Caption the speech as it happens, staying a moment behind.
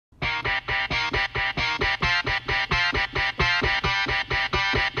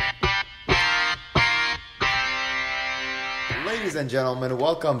Ladies and gentlemen,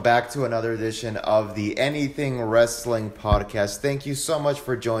 welcome back to another edition of the Anything Wrestling Podcast. Thank you so much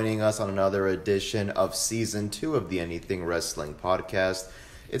for joining us on another edition of Season 2 of the Anything Wrestling Podcast.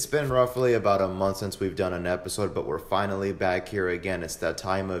 It's been roughly about a month since we've done an episode, but we're finally back here again. It's that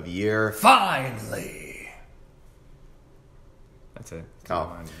time of year. Finally! That's it.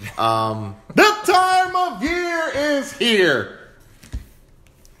 Oh. The time of year is here!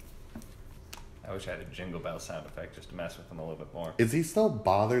 I wish I had a jingle bell sound effect just to mess with them a little bit more. Is he still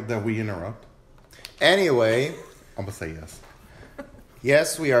bothered that we interrupt? Anyway, I'm gonna say yes.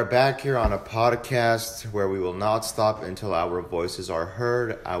 yes, we are back here on a podcast where we will not stop until our voices are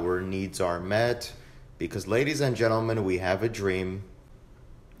heard, our needs are met. Because, ladies and gentlemen, we have a dream.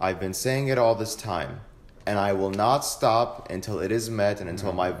 I've been saying it all this time. And I will not stop until it is met and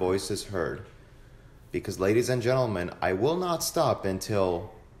until my voice is heard. Because, ladies and gentlemen, I will not stop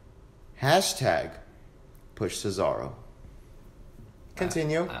until hashtag push Cesaro.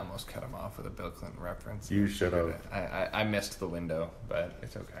 Continue. I almost cut him off with a Bill Clinton reference. You should have. I missed the window, but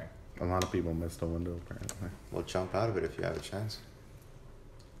it's okay. A lot of people missed the window, apparently. We'll jump out of it if you have a chance.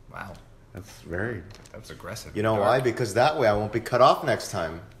 Wow. That's aggressive. You know why? Because that way I won't be cut off next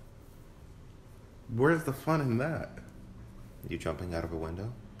time. Where's the fun in that? You jumping out of a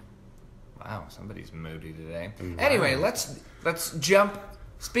window? Wow, somebody's moody today. Wow. Anyway, let's jump.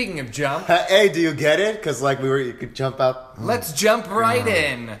 Speaking of jump, Hey, do you get it? Because you could jump out. let's jump right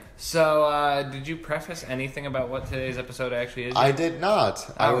in. So, did you preface anything about what today's episode actually is? I did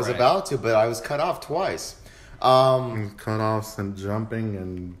not. I was right. about to, but I was cut off twice. Cutoffs and jumping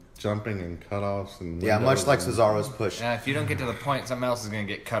and cutoffs and Yeah, much windows like and- Cesaro's push. If you don't get to the point, something else is going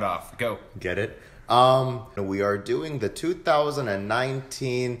to get cut off. Go. Get it? We are doing the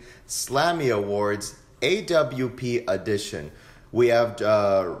 2019 Slammy Awards AWP edition. We have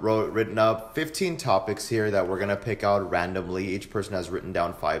written up 15 topics here that we're going to pick out randomly. Each person has written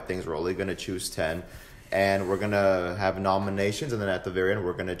down 5 things. We're only going to choose 10. And we're going to have nominations, and then at the very end,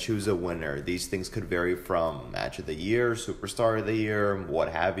 we're going to choose a winner. These things could vary from Match of the Year, Superstar of the Year, what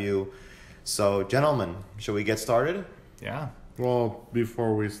have you. So, gentlemen, shall we get started? Yeah. Well,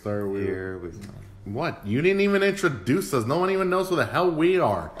 before we start, Here we go. What? You didn't even introduce us. No one even knows who the hell we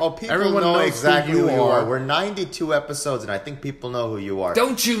are. Oh, people Everyone know knows exactly who you are. are. We're 92 episodes, and I think people know who you are.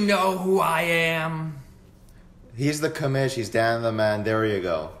 Don't you know who I am? He's the commish. He's Dan the man. There you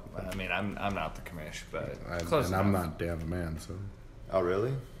go. I mean, I'm not the commish, but And close enough. I'm not Dan the man, so. Oh,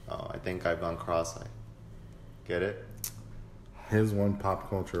 really? Oh, I think I've gone cross-eyed. Get it? Here's one pop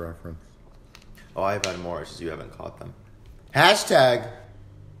culture reference. Oh, I've had more. It's just you haven't caught them. Hashtag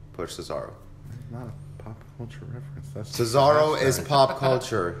push Cesaro. Not a pop culture reference. That's Cesaro hashtag. is pop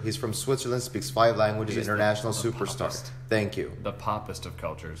culture. He's from Switzerland, speaks 5 languages, He's international the superstar. poppest. Thank you. The poppest of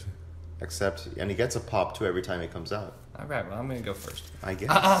cultures. Except, and he gets a pop too every time he comes out. All right, well, I'm going to go first. I guess.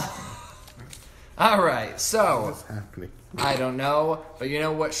 All right, so, What's happening? I don't know, but you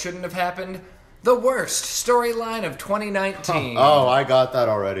know what shouldn't have happened? The worst storyline of 2019. Oh, I got that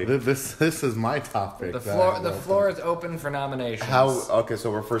already. This is my topic. The floor is open for nominations. Okay,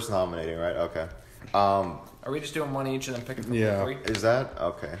 so we're first nominating, right? Okay. Are we just doing one each and then picking from Yeah. the 3? Is that?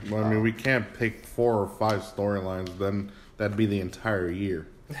 Okay. Well, I mean, we can't pick 4 or 5 storylines. Then that'd be the entire year.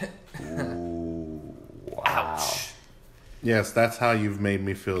 Ooh. Wow. Ouch. Yes, that's how you've made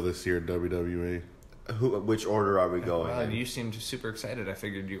me feel this year, WWE. Which order are we going Well, in? you seemed super excited. I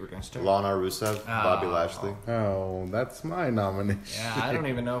figured you were going to start. Lana Rusev, Bobby Lashley. Oh, that's my nomination. Yeah, I don't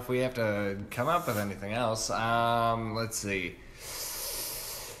even know if we have to come up with anything else. Let's see.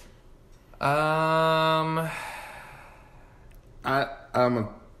 I'm a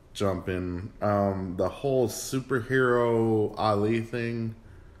jump in. The whole superhero Ali thing.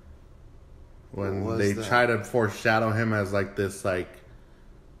 When What was they that? try to foreshadow him as like this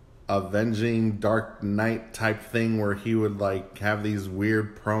avenging Dark Knight type thing where he would like have these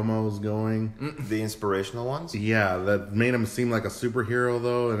weird promos going. The inspirational ones? Yeah, that made him seem like a superhero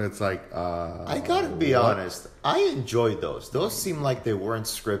though, and it's like I gotta be honest. I enjoyed those. Those seemed like they weren't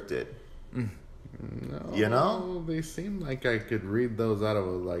scripted. No, You know? they seem like I could read those out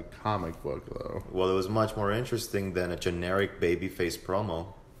of a comic book though. Well, it was much more interesting than a generic babyface promo.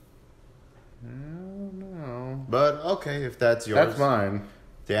 I don't know. But okay, if that's yours. That's mine.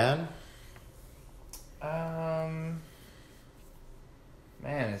 Dan? Man,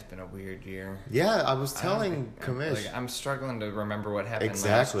 it's been a weird year. Yeah, I was telling Kamish. I'm struggling to remember what happened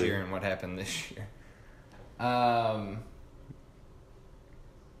Exactly. last year and what happened this year.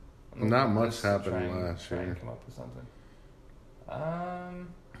 Not much Let's happened try and- last try and year. Come up with something.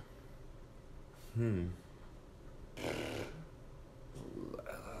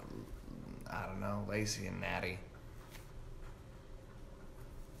 I don't know, Lacey and Natty.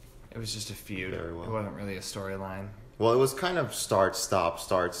 It was just a feud. Very well. It wasn't really a storyline. Well, it was kind of start, stop.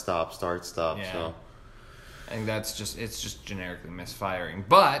 Yeah. So I think it's just generically misfiring.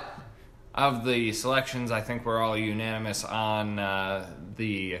 But of the selections, I think we're all unanimous on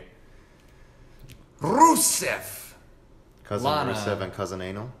the Rusev. cousin Lana. Rusev and cousin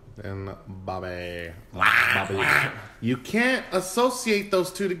Anal. And Bobby. You can't associate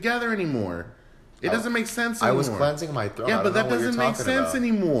those two together anymore. It doesn't make sense anymore. I was cleansing my throat. Yeah, but that doesn't make sense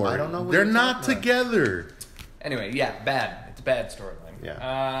anymore. I don't know what They're you're not talking about. together. Anyway, yeah, bad. It's a bad storyline.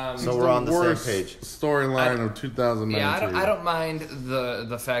 Yeah. So So we're on the Worst same page. storyline of 2019. yeah, I don't mind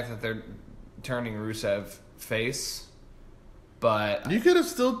the fact that they're turning Rusev face, but You could have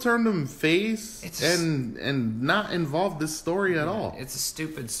still turned him face It's- and not involved this story at all. it's a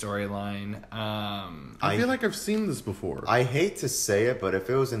stupid storyline. I feel like I've seen this before. I hate to say it, but if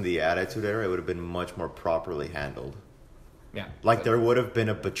it was in the Attitude Era, it would have been much more properly handled. Yeah, Like there would have been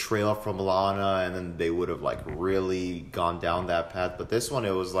a betrayal from Lana, and then they would have like really gone down that path. But this one,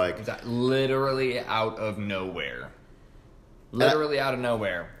 it was like, literally out of nowhere. Literally out of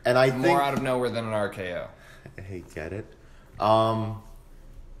nowhere. and I more think- out of nowhere than an RKO. hey, get it?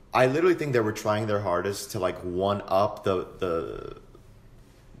 I literally think they were trying their hardest to like one up the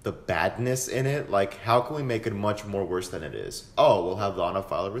badness in it. Like, how can we make it much more worse than it is? Oh, we'll have Lana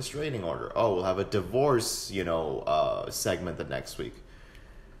file a restraining order. Oh, we'll have a divorce, segment the next week.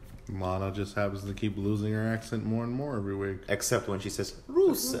 Lana just happens to keep losing her accent more and more every week. Except when she says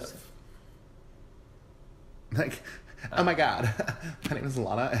Rusev. Like, oh my god, my name is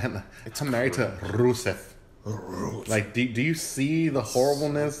Lana and I'm married to Rusev. Like, do you see the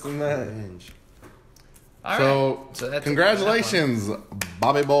horribleness in that? Cringe. All So, right. So that's congratulations,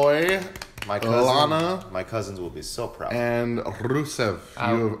 Bobby Boy, My cousin, Lana, my cousins will be so proud. and Rusev.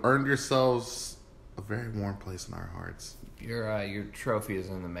 Oh. You have earned yourselves a very warm place in our hearts. Your trophy is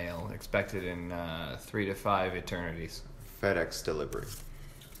in the mail, expected in 3 to 5 eternities. FedEx delivery.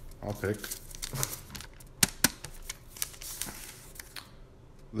 I'll pick.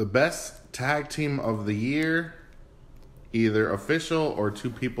 The best tag team of the year, either official or two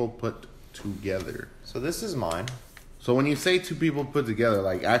people put together. So this is mine. So when you say two people put together,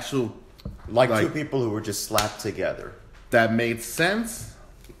 like actual, Like two people who were just slapped together. that made sense,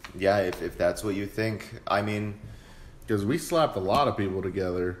 Yeah, if that's what you think. I mean, because we slapped a lot of people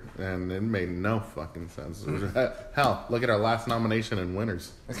together and it made no fucking sense. Hell, look at our last nomination and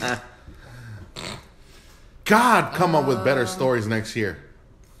winners. God, come up with better stories next year.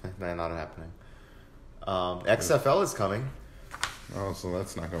 not happening. XFL is coming. Oh, so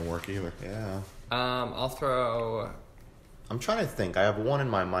that's not going to work either. Yeah. I'll throw. I'm trying to think. I have one in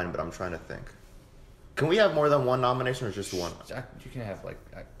my mind, but I'm trying to think. Can we have more than one nomination or just one? You can have like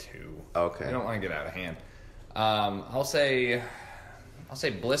 2. Okay. I don't want to get out of hand. I'll say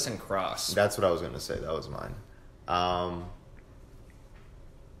Bliss and Cross. That's what I was going to say. That was mine.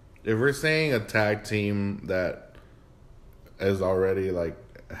 If we're saying a tag team that is already like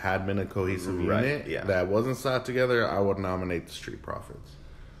had been a cohesive Right, unit yeah. that wasn't slapped together, I would nominate the Street Profits.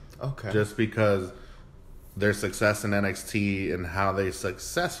 Okay. Just because their success in NXT and how they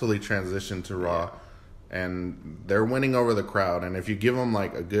successfully transitioned to Raw, and they're winning over the crowd. And if you give them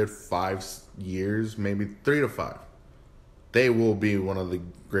like a good 5 years, maybe 3 to 5, they will be one of the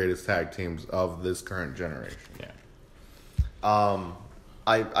greatest tag teams of this current generation. Yeah.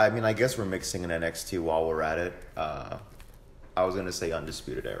 I mean, I guess we're mixing in NXT while we're at it. I was going to say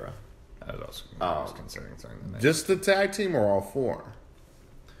Undisputed Era. I was considering throwing them in. Just the tag team or all 4?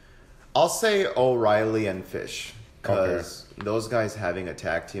 I'll say O'Reilly and Fish. Because those guys having a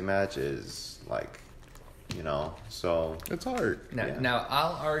tag team match is like, so. It's hard. Now,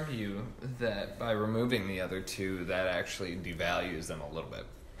 I'll argue that by removing the other 2, that actually devalues them a little bit.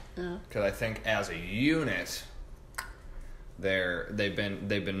 Yeah. Because I think as a unit, they've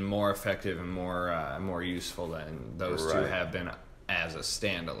been more effective and more useful than those 2 Right. have been as a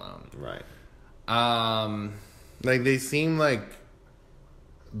standalone. Right. Like, they seem like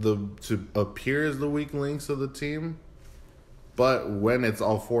to appear as the weak links of the team, but when it's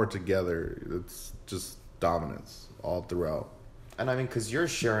all 4 together, it's just dominance all throughout. And I mean, because you're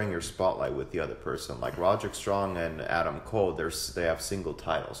sharing your spotlight with the other person. Like Roderick Strong and Adam Cole, they have single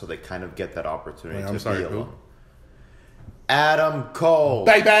titles, so they kind of get that opportunity Wait, I'm sorry, be who? alone. Adam Cole.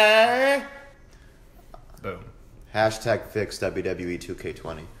 Baby! Boom. Hashtag fix WWE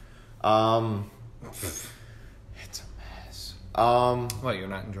 2K20. It's a mess. What, you're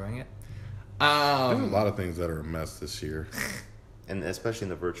not enjoying it? There's a lot of things that are a mess this year. And especially in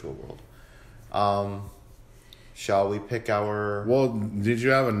the virtual world. Shall we pick our... Well, did you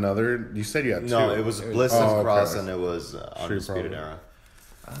have another? You said you had 2. No, it was Bliss and Oh, Cross, okay. and it was Undisputed Profit.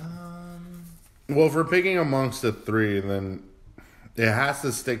 Era. Well, if we're picking amongst the three, then it has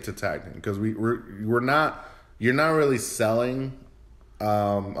to stick to tag team because we're not. You're not really selling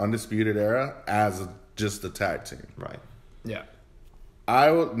Undisputed Era as just a tag team, Right. Yeah.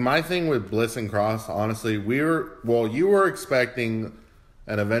 My thing with Bliss and Cross, honestly, you were expecting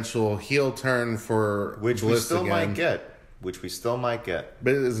an eventual heel turn for Which Bliss we still again. might get.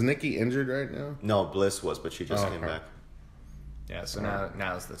 But is Nikki injured right now? No, Bliss was, but she just came back. Yeah, so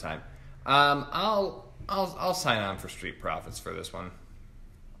now's the time. I'll sign on for Street Profits for this one.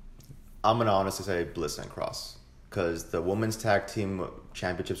 I'm gonna honestly say Bliss and Cross because the women's tag team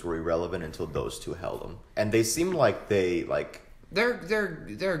championships were irrelevant until those two held them, and they seem like they're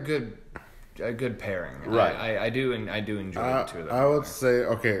a good pairing. Right. I do enjoy the two of them. I would say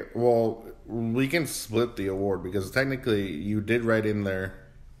okay. Well, we can split the award because technically you did write in there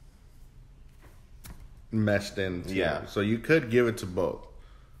meshed in. Too. Yeah. So you could give it to both.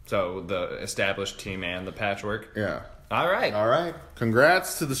 So the established team and the patchwork. Yeah. All right.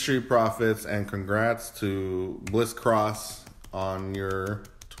 Congrats to the Street Profits and congrats to Bliss Cross on your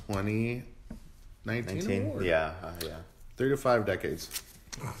 2019 award. Yeah. 3 to 5 decades.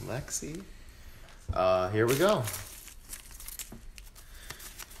 Lexi. Here we go.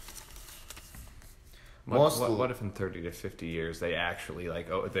 What if in 30 to 50 years they actually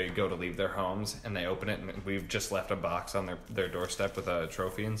they go to leave their homes and they open it and we've just left a box on their doorstep with a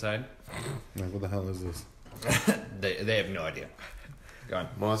trophy inside? Like, what the hell is this? They have no idea. Go on.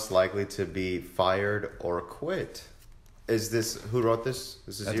 Most likely to be fired or quit. Is this who wrote this?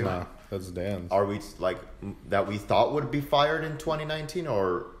 This is you. Nah, that's Dan. Are we that we thought would be fired in 2019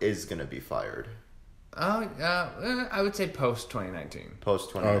 or is gonna be fired? I would say post 2019.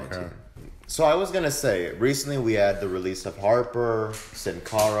 Post 2019. Okay. So I was gonna say recently we had the release of Harper, Sin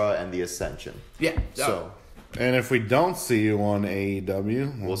Cara, and the Ascension. Yeah. So And if we don't see you on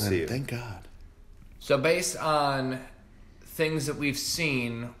AEW, We'll see you. Thank God. So based on things that we've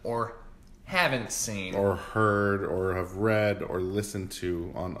seen or haven't seen, Or heard, or have read, or listened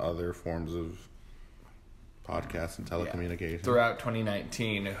to on other forms of podcasts and telecommunications. throughout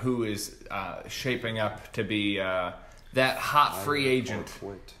 2019, who is shaping up to be that hot free agent?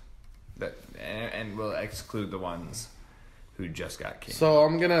 Quit. And we'll exclude the ones who just got canned. So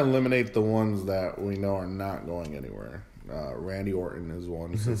I'm going to eliminate the ones that we know are not going anywhere. Randy Orton is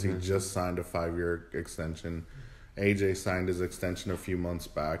one since he just signed a 5-year extension. AJ signed his extension a few months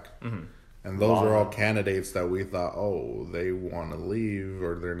back. Mm-hmm. And those are all candidates that we thought, they want to leave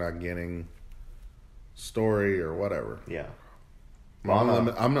or they're not getting story or whatever. Yeah.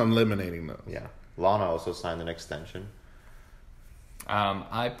 I'm eliminating those. Yeah. Lana also signed an extension.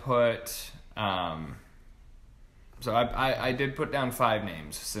 I put so I did put down 5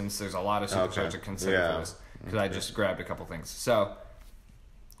 names since there's a lot of superstars to consider for this because I just grabbed a couple things. So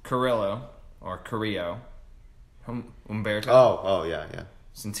Carrillo or Carrillo, Humberto. Oh yeah.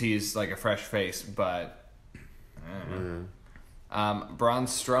 Since he's like a fresh face, but Braun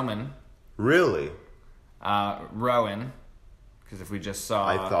Strowman, Really? Rowan. Because if we just saw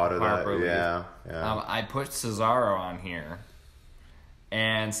I thought of Harper that. leave. Yeah. I put Cesaro on here.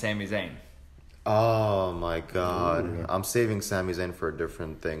 And Sami Zayn. Oh my God. Ooh. I'm saving Sami Zayn for a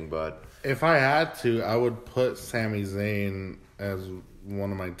different thing, but If I had to, I would put Sami Zayn as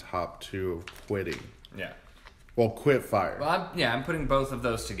one of my top 2 of quitting. Yeah. Well, quit fire. Well, I'm putting both of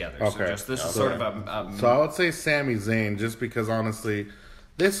those together. Okay. So this is sort of a So I would say Sami Zayn just because honestly,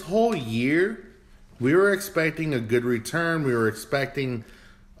 this whole year we were expecting a good return. We were expecting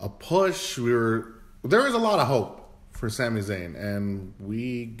a push. There was a lot of hope for Sami Zayn, and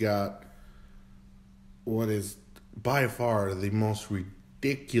we got what is by far the most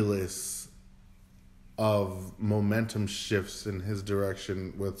ridiculous of momentum shifts in his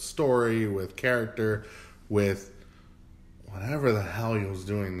direction with story, with character, with whatever the hell he was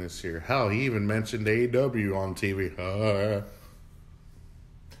doing this year. Hell, he even mentioned AEW on TV.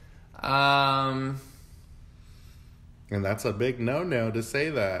 And that's a big no-no to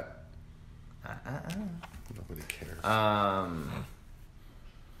say that. Nobody cares. I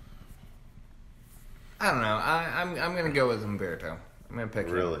don't know. I'm gonna go with Humberto. I'm gonna pick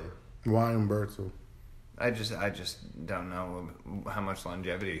him. really. Why Umberto? I just don't know how much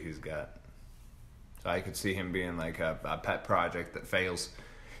longevity he's got. So I could see him being like a pet project that fails.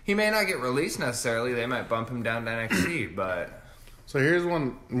 He may not get released necessarily. They might bump him down to NXT, but So here's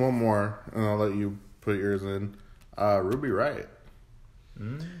one more, and I'll let you put yours in. Ruby Riott.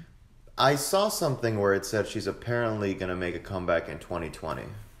 I saw something where it said she's apparently gonna make a comeback in 2020.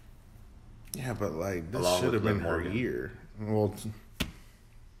 Yeah, but like this Along should with have been Liv her Morgan. year. Well,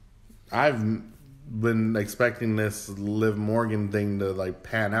 I've been expecting this Liv Morgan thing to like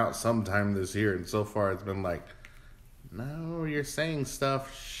pan out sometime this year, and so far it's been like, no, you're saying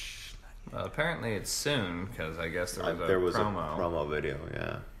stuff. Shh. Well, apparently it's soon because I guess there was a promo. promo video,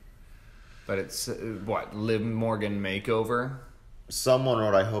 yeah. But it's what, Liv Morgan makeover? Someone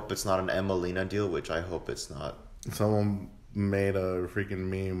wrote, "I hope it's not an Emelina deal," which I hope it's not. Someone made a freaking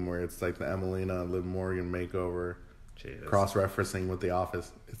meme where it's like the Emelina Liv Morgan makeover, Jesus. cross-referencing with The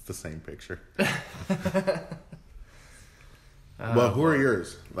Office. It's the same picture. But who are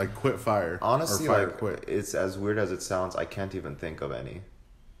yours? Like, quit fire. Honestly, or fire like, quit. it's as weird as it sounds. I can't even think of any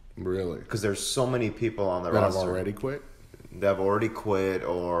Really? because there's so many people on the That have roster already quit? that have already quit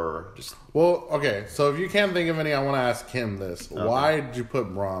or just. Well, okay, so if you can't think of any, I want to ask him this. Okay. Why did you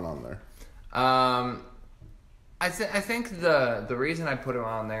put Braun on there? I think the reason I put him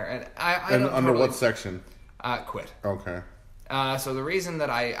on there, and I and don't under totally, what section? Quit. Okay. So the reason that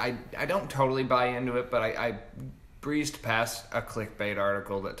I don't totally buy into it, but I breezed past a clickbait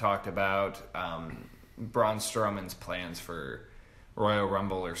article that talked about Braun Strowman's plans for Royal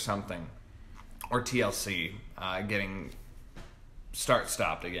Rumble or something, or TLC getting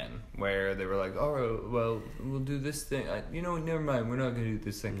stopped again, where they were like, "Oh, well, we'll do this thing." Never mind, we're not going to do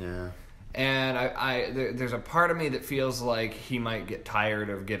this thing. Yeah. And there's a part of me that feels like he might get tired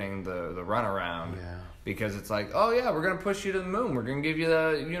of getting the runaround. Yeah. Because it's like, oh yeah, we're gonna push you to the moon. We're gonna give you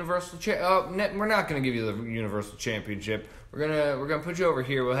the Universal we're not gonna give you the Universal Championship. We're gonna put you over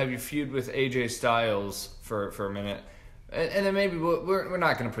here. We'll have you feud with AJ Styles for a minute, and then maybe we're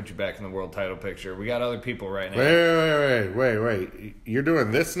not gonna put you back in the world title picture. We got other people right now. Wait. You're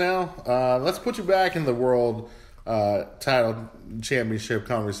doing this now? Let's put you back in the world title championship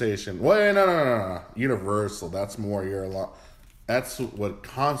conversation. Wait, no. Universal. That's more your lot. That's what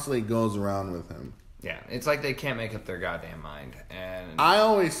constantly goes around with him. Yeah, it's like they can't make up their goddamn mind. And I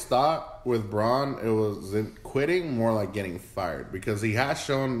always thought with Braun, it wasn't quitting, more like getting fired. Because he has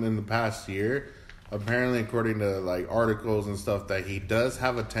shown in the past year, apparently according to like articles and stuff, that he does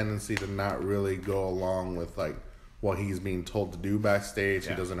have a tendency to not really go along with like what he's being told to do backstage.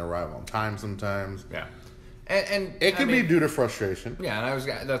 Yeah. He doesn't arrive on time sometimes. Yeah. And it could be due to frustration. Yeah,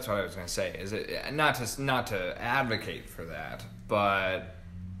 and that's what I was going to say. Is it not to advocate for that, but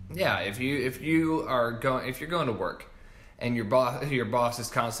yeah, if you're going to work and your boss is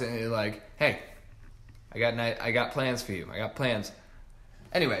constantly like, "Hey, I got plans for you. I got plans."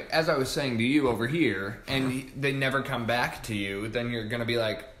 Anyway, as I was saying to you over here, and they never come back to you, then you're going to be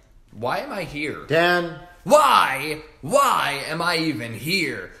like, "Why am I here? Dan, Why am I even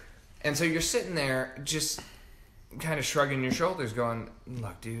here?" And so you're sitting there just kind of shrugging your shoulders going,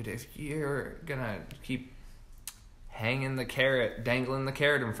 "Look, dude, if you're gonna keep dangling the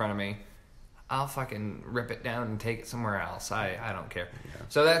carrot in front of me, I'll fucking rip it down and take it somewhere else. I don't care." Yeah.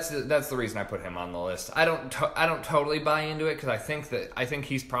 So that's the reason I put him on the list. I don't totally buy into it because I think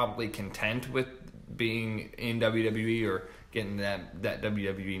he's probably content with being in WWE or getting that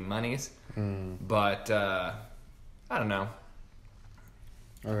WWE monies. But I don't know.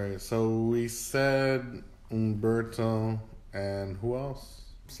 All right, so we said Umberto and who else?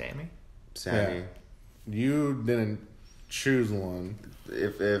 Sammy. Yeah. You didn't choose one.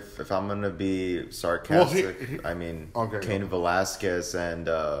 If I'm gonna be sarcastic, I mean, okay, Cain Velasquez and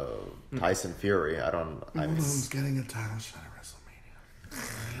Tyson Fury. Who's getting a title shot at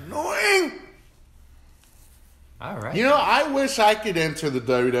WrestleMania? Annoying. All right. I wish I could enter the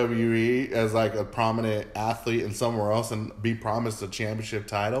WWE as like a prominent athlete and somewhere else and be promised a championship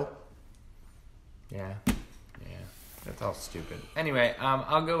title. Yeah. That's all stupid. Anyway,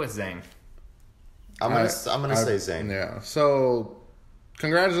 I'll go with Zayn. I'm gonna say Zayn. Yeah. So,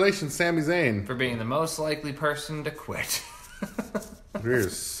 congratulations, Sami Zayn, for being the most likely person to quit. We're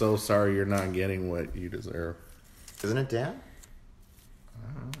so sorry you're not getting what you deserve. Isn't it Dan?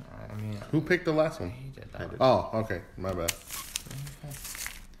 I mean, who picked the last one? He did that. Oh, okay. My bad.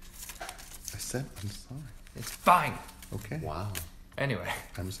 I said I'm sorry. It's fine. Okay. Wow. Anyway.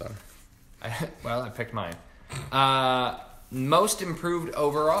 I'm sorry. I picked mine. Most improved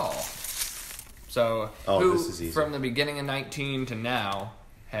overall. So, who this is easy. From the beginning of 19 to now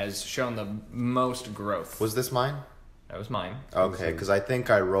has shown the most growth? Was this mine? That was mine. Okay, because I think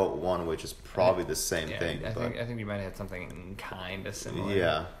I wrote one which is probably the same thing. I think you might have had something kind of similar.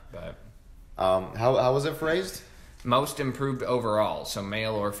 Yeah. But how was it phrased? Most improved overall, so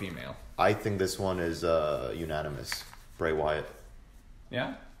male or female. I think this one is unanimous. Bray Wyatt.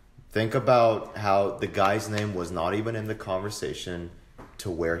 Yeah? Think about how the guy's name was not even in the conversation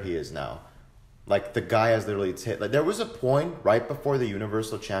to where he is now. Like, the guy has literally... there was a point right before the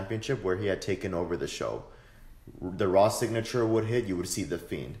Universal Championship where he had taken over the show. The Raw signature would hit, you would see The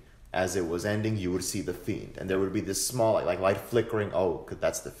Fiend. as it was ending, you would see the Fiend, and there would be this small like light flickering. Oh,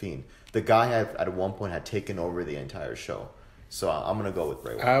 that's the Fiend. The guy at one point had taken over the entire show. So I'm gonna go with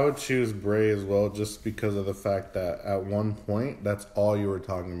Bray Wyatt. I would choose Bray as well, just because of the fact that at one point that's all you were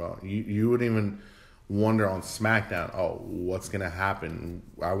talking about. You wouldn't even wonder on SmackDown, oh, what's gonna happen?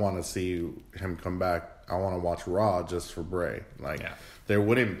 I want to see him come back. I want to watch Raw just for Bray. There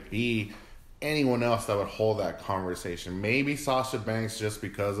wouldn't be anyone else that would hold that conversation. Maybe Sasha Banks, just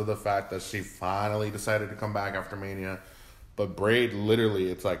because of the fact that she finally decided to come back after Mania. But Bray,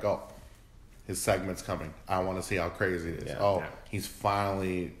 literally, it's like, oh, his segment's coming. I want to see how crazy it is. He's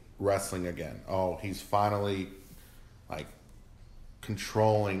finally wrestling again. Oh, he's finally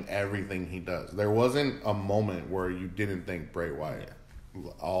controlling everything he does. There wasn't a moment where you didn't think Bray Wyatt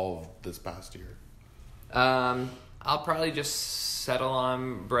all of this past year. I'll probably just settle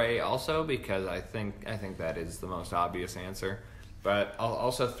on Bray also, because I think that is the most obvious answer. But I'll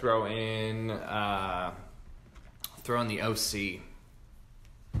also throw in the OC,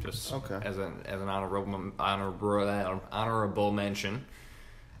 just as an honorable mention,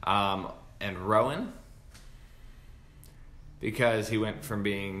 and Rowan, because he went from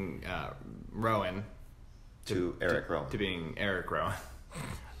being Rowan to Eric Rowan to being Eric Rowan.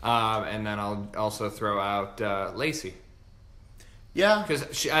 And then I'll also throw out Lacey. Yeah,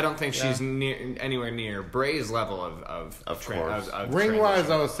 because I don't think she's anywhere near Bray's level of ring wise.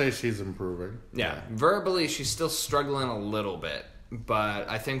 I would say she's improving. Yeah, verbally she's still struggling a little bit, but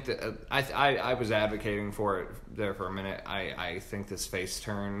I think that I was advocating for it there for a minute. I think this face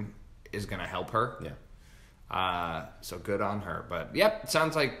turn is going to help her. Yeah. So good on her. But yep,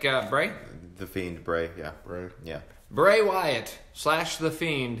 sounds like Bray. The Fiend, Bray. Yeah, Bray. Yeah. Bray Wyatt / The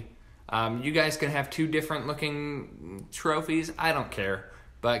Fiend. You guys can have two different looking trophies. I don't care.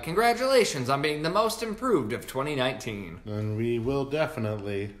 But congratulations on being the most improved of 2019. And we will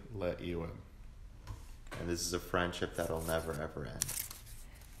definitely let you in. And this is a friendship that'll never, ever end.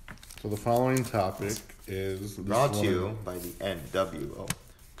 So the following topic is... Brought to you by the NWO.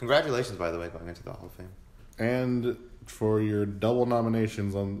 Congratulations, by the way, going into the Hall of Fame. And for your double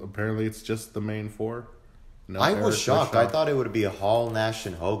nominations, apparently it's just the main four. No, I was shocked. I thought it would be Hall, Nash,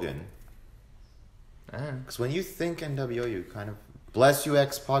 and Hogan. Because when you think NWO, you kind of... Bless you,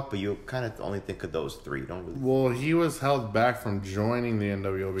 X-Pac, but you kind of only think of those three. You don't really... Well, he was held back from joining the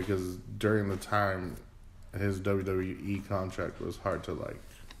NWO because during the time, his WWE contract was hard to like.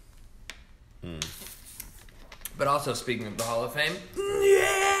 But also, speaking of the Hall of Fame...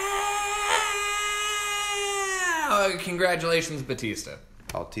 Yeah! Congratulations, Batista.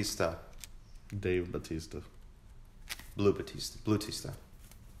 Bautista. Dave Batista. Blue Batista. Blue Tista.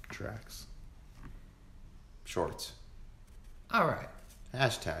 Tracks. Shorts. All right.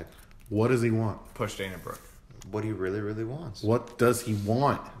 Hashtag. What does he want? Push Dana Brooke. What he really, really wants. What does he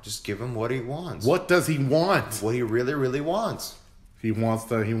want? Just give him what he wants. What does he want? What he really, really wants. He wants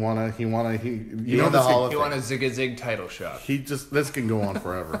the, he want a Zig a Zig title shot. This can go on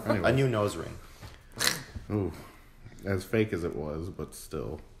forever. Anyway. A new nose ring. Ooh. As fake as it was, but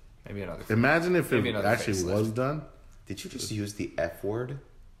still. Maybe another. Imagine if it actually facelift. was done. Did you just use the F word?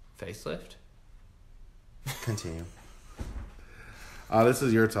 Facelift? Continue. This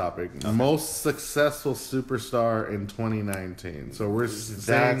is your topic. Okay. Most successful superstar in 2019. So we're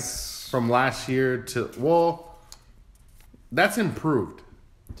saying from last year to... Well, that's improved.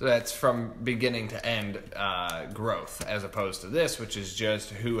 So that's from beginning to end growth, as opposed to this, which is just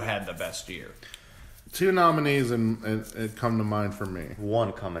who had the best year. Two nominees and come to mind for me.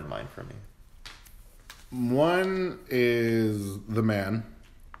 One come in mind for me. One is The Man.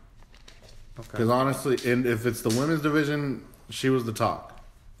 Because honestly, and if it's the women's division, she was the talk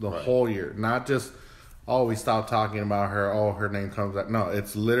the whole year. Not just, we stopped talking about her. Her name comes up. No,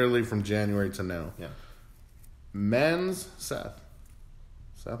 it's literally from January to now. Yeah. Men's, Seth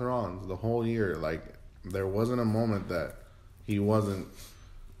Rollins, the whole year. Like, there wasn't a moment that he wasn't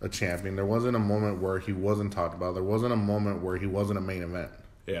a champion. There wasn't a moment where he wasn't talked about. There wasn't a moment where he wasn't a main event.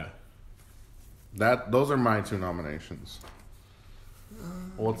 Yeah. Those are my two nominations.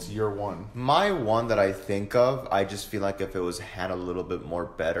 What's your one? My one that I think of, I just feel like if it was handled a little bit more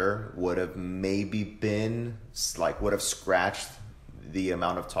better, would have maybe been, would have scratched the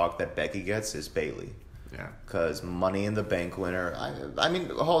amount of talk that Becky gets, is Bayley. Yeah. Because Money in the Bank winner, I mean,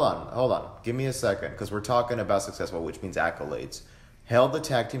 hold on. Give me a second, because we're talking about successful, which means accolades. Held the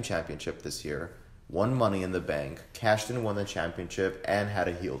Tag Team Championship this year, won Money in the Bank, cashed in, won the championship, and had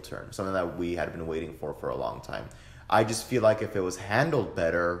a heel turn. Something that we had been waiting for a long time. I just feel like if it was handled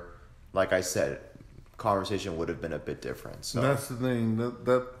better, like I said, conversation would have been a bit different. So that's the thing.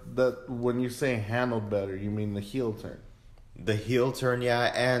 That when you say handled better, you mean the heel turn. The heel turn,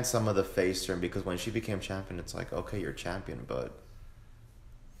 yeah, and some of the face turn, because when she became champion, it's like, okay, you're champion, but...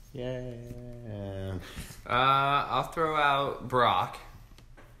 Yeah. I'll throw out Brock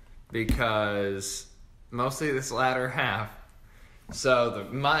because mostly this latter half. So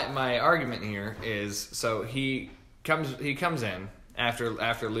my argument here is, so he comes in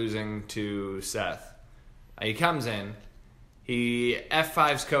after losing to Seth. He comes in, he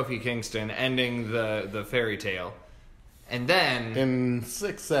F5's Kofi Kingston, ending the fairy tale. And then... In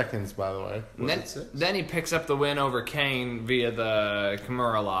 6 seconds, by the way. Then he picks up the win over Kane via the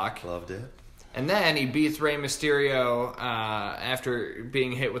Kimura lock. Loved it. And then he beats Rey Mysterio after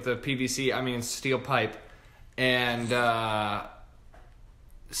being hit with a steel pipe. And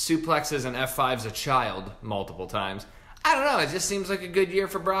suplexes and F5s a child multiple times. I don't know, it just seems like a good year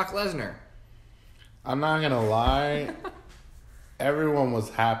for Brock Lesnar. I'm not going to lie. Everyone was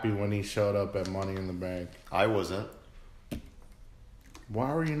happy when he showed up at Money in the Bank. I wasn't.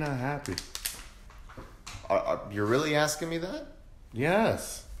 Why were you not happy? You're really asking me that?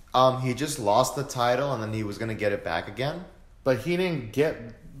 Yes. He just lost the title and then he was going to get it back again? But he didn't get...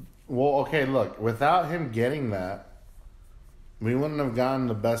 Well, okay, look. Without him getting that, we wouldn't have gotten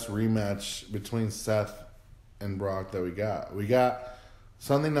the best rematch between Seth and Brock that we got. We got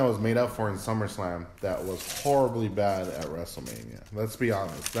something that was made up for in SummerSlam that was horribly bad at WrestleMania. Let's be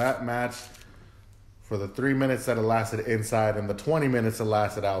honest. That match... For the 3 minutes that it lasted inside and the 20 minutes it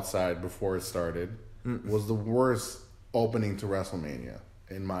lasted outside before it started, was the worst opening to WrestleMania,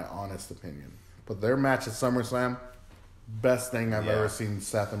 in my honest opinion. But their match at SummerSlam, best thing I've ever seen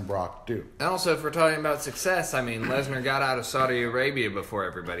Seth and Brock do. And also, if we're talking about success, I mean, Lesnar got out of Saudi Arabia before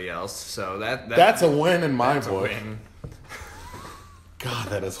everybody else, so that's a win in my book. Win. God,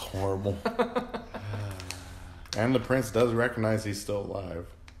 that is horrible. And the Prince does recognize he's still alive.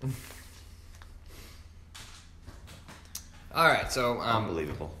 All right, so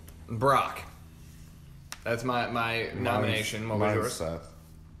Unbelievable. Brock. That's my nomination. What was yours? Seth.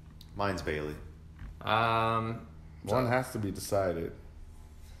 Mine's Bailey. One has to be decided.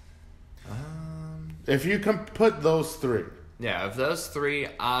 If you can put those three. Yeah, of those three,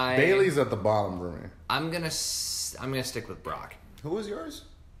 Bailey's at the bottom for me. I'm gonna stick with Brock. Who was yours?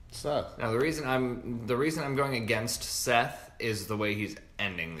 Seth. Now the reason I'm going against Seth is the way he's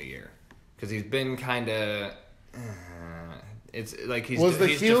ending the year, because he's been kind of. It's like he's was the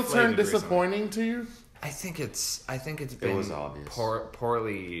he's heel turn recently. Disappointing to you? I think it's been It was obvious.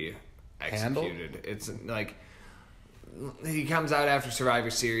 Poorly executed. Handled? It's like he comes out after Survivor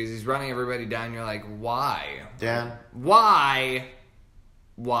Series, he's running everybody down. You're like, why? Dan? Why?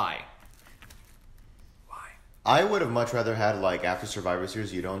 I would have much rather had, like, after Survivor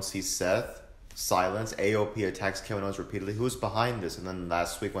Series, you don't see Seth, silence, AOP attacks Kevin Owens repeatedly. Who's behind this? And then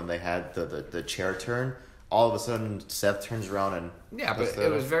last week when they had the chair turn, all of a sudden Seth turns around and... Yeah, but it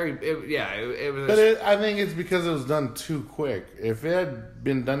was very... It was... But I think it's because it was done too quick. If it had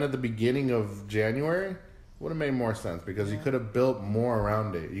been done at the beginning of January, it would have made more sense, because you could have built more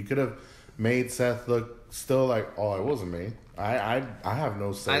around it. You could have made Seth look still like, oh, it wasn't me. I have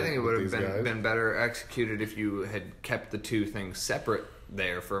no say. I think it would have been better executed if you had kept the two things separate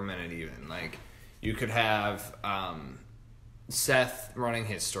there for a minute even. Like, you could have... Seth running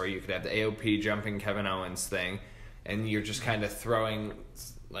his story, you could have the AOP jumping Kevin Owens thing, and you're just kind of throwing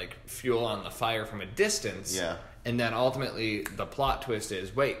like fuel on the fire from a distance. Yeah. And then ultimately the plot twist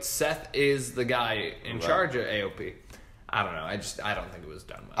is, wait, Seth is the guy in charge of AOP. I don't know. I don't think it was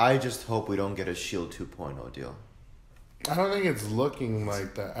done well. I just hope we don't get a Shield 2.0 deal. I don't think it's looking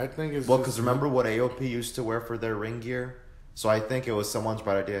like that. I think it's because remember what AOP used to wear for their ring gear? So I think it was someone's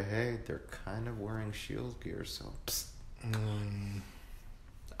bright idea. Hey, they're kind of wearing Shield gear, so. Psst. I don't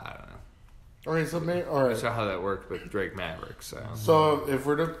know. Alright, so I saw how that worked with Drake Maverick. So if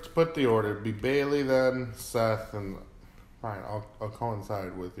we're to put the order, it'd be Bailey, then Seth, and fine. I'll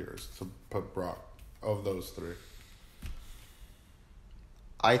coincide with yours to put Brock of those three.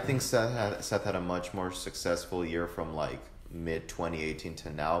 I think Seth had a much more successful year from like mid 2018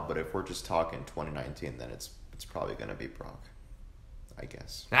 to now. But if we're just talking 2019, then it's probably gonna be Brock, I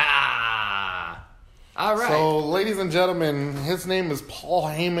guess. All right. So, ladies and gentlemen, his name is Paul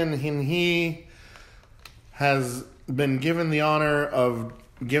Heyman, and he has been given the honor of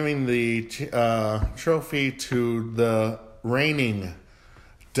giving the trophy to the reigning,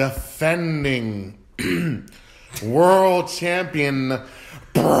 defending world champion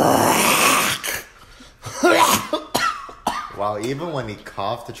Brock. Wow, even when he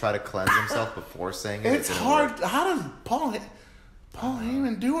coughed to try to cleanse himself before saying it, it's hard. Work. How does Paul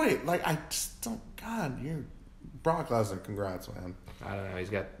Heyman do it? Like, I just don't. God, you're Brock Lesnar. Congrats, man. I don't know. He's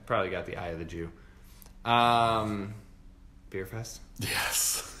probably got the eye of the Jew. Beer Fest?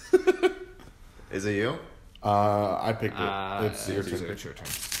 Yes. Is it you? I picked it. It's your turn. It's your turn.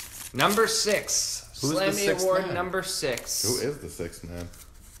 Number 6. Who's the Slammy sixth Award man? number 6. Who is the sixth man?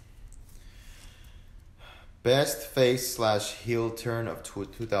 Best face / heel turn of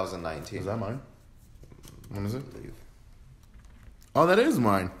 2019. Is that mine? When is it? I believe. Oh, that is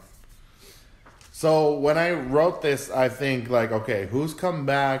mine. So when I wrote this, I think like, okay, who's come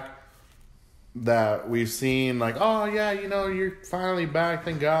back that we've seen? Like, oh yeah, you're finally back,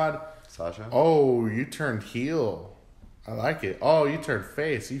 thank God. Sasha? Oh, you turned heel. I like it. Oh, you turned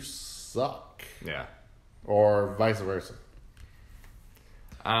face. You suck. Yeah. Or vice versa.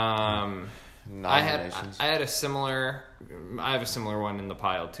 Nominations. I have a similar one in the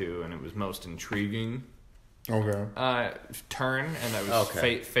pile too, and it was most intriguing Okay. turn, and that was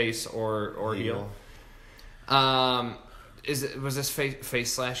face or heel. Was this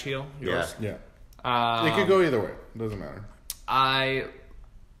face / heel? Yours? Yeah. It could go either way. Doesn't matter. I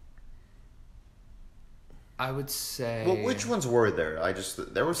would say. Well, which ones were there?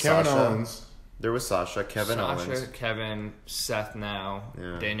 There was Kevin Sasha. Owens. There was Sasha, Kevin Owens. Kevin, Seth now,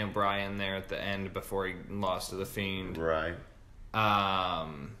 Yeah. Daniel Bryan there at the end before he lost to The Fiend. Right.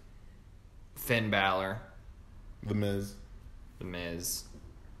 Finn Balor, The Miz. The Miz,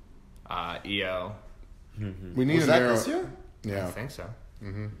 EO. We need Was to that narrow. this year? Yeah. I think so.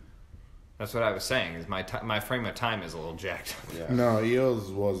 Mm-hmm. That's what I was saying. Is my frame of time is a little jacked up. Yeah. No,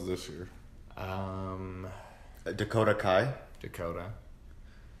 EO's was this year. Dakota Kai. Dakota.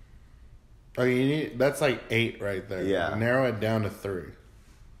 Oh, that's like 8 right there. Yeah. Narrow it down to 3.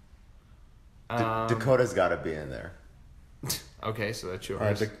 Dakota's got to be in there. Okay, so that's yours. All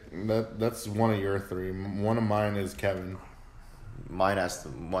right, that's one of your 3. One of mine is Kevin. One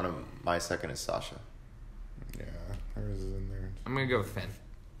of my second is Sasha. Yeah, hers is in there. I'm gonna go with Finn.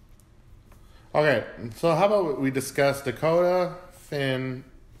 Okay, so how about we discuss Dakota, Finn,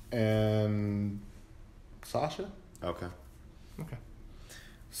 and Sasha? Okay. Okay.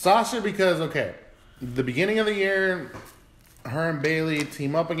 Sasha because, the beginning of the year, her and Bailey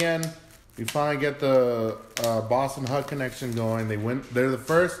team up again. We finally get the Boston Hug connection going. They're the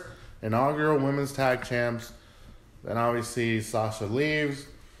first inaugural women's tag champs. Then obviously Sasha leaves.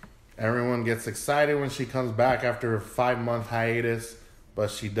 Everyone gets excited when she comes back after a 5-month hiatus.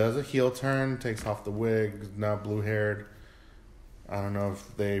 But she does a heel turn, takes off the wig, now blue-haired. I don't know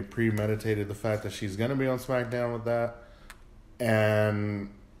if they premeditated the fact that she's going to be on SmackDown with that.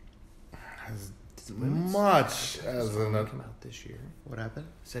 And as much as only come out this year. What happened?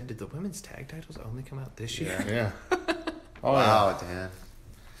 Said, did the women's tag titles only come out this year? Yeah. Oh, wow, yeah. Dan.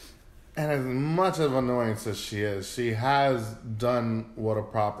 And as much of an annoyance as she is, she has done what a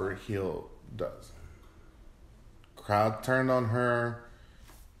proper heel does. Crowd turned on her,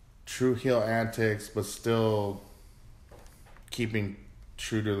 true heel antics, but still keeping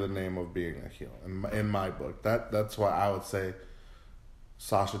true to the name of being a heel. In my book, that's why I would say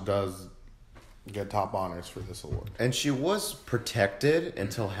Sasha does get top honors for this award. And she was protected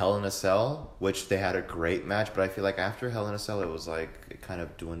until Hell in a Cell, which they had a great match. But I feel like after Hell in a Cell, it kind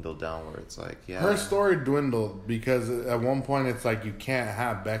of dwindled down where it's like, yeah. Her story dwindled because at one point it's like you can't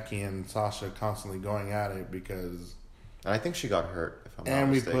have Becky and Sasha constantly going at it because... And I think she got hurt, if I'm not And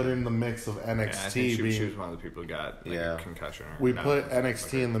we mistaken. put in the mix of NXT Yeah, I think she being... was one of the people who got a concussion. We put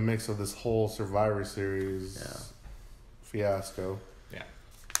NXT in the mix of this whole Survivor Series fiasco. Yeah.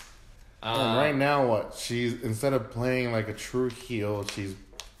 And right now, she's instead of playing like a true heel, she's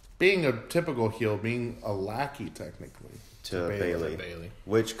being a typical heel, being a lackey technically to Bailey,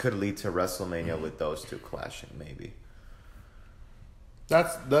 which could lead to WrestleMania with those two clashing, maybe.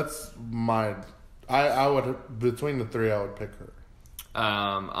 That's my. I would between the 3, I would pick her.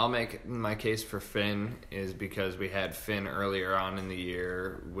 I'll make my case for Finn is because we had Finn earlier on in the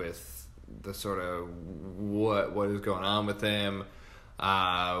year with the sort of what is going on with him.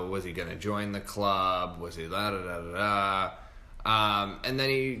 Was he going to join the club? Was he da-da-da-da-da? And then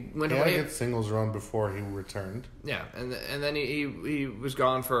he went away. He had a good singles run before he returned. Yeah, and then he was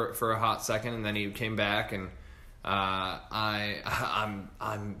gone for a hot second, and then he came back, and I'm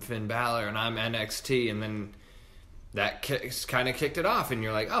Finn Balor, and I'm NXT, and then that kind of kicked it off, and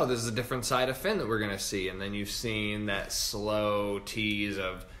you're like, oh, this is a different side of Finn that we're going to see, and then you've seen that slow tease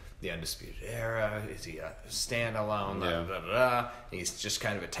of the Undisputed Era. Is he a standalone? Yeah. Da, da, da, da. He's just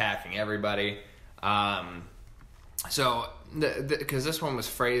kind of attacking everybody. So, because this one was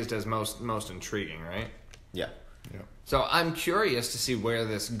phrased as most intriguing, right? Yeah. Yeah. So I'm curious to see where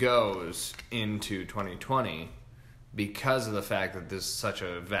this goes into 2020 because of the fact that this is such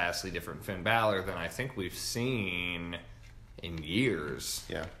a vastly different Finn Balor than I think we've seen in years.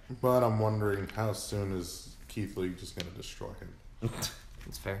 Yeah. But I'm wondering how soon is Keith Lee just going to destroy him.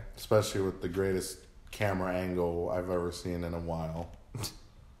 That's fair. Especially with the greatest camera angle I've ever seen in a while.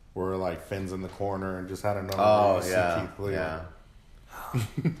 Where like Finn's in the corner and just had another Keith Lee. Yeah.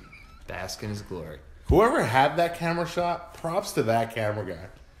 Bask in his glory. Whoever had that camera shot, props to that camera guy.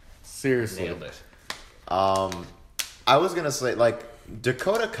 Seriously. Nailed it. I was gonna say, like,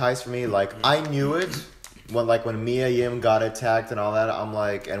 Dakota Kai's for me, like, I knew it when Mia Yim got attacked and all that. I'm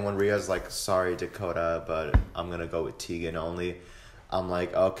like, and when Rhea's like, sorry Dakota, but I'm gonna go with Tegan only. I'm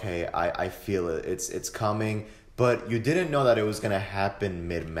like, okay, I feel it. It's coming. But you didn't know that it was going to happen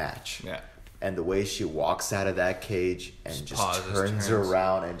mid-match. Yeah. And the way she walks out of that cage and just turns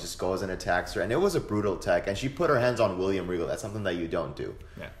around and just goes and attacks her. And it was a brutal attack. And she put her hands on William Regal. That's something that you don't do.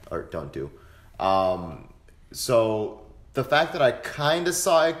 Yeah. Or don't do. So the fact that I kind of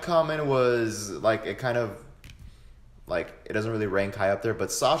saw it coming was, like, it kind of, like, it doesn't really rank high up there.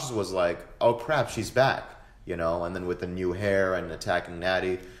 But Sasha's was like, oh, crap, she's back. You know? And then with the new hair and attacking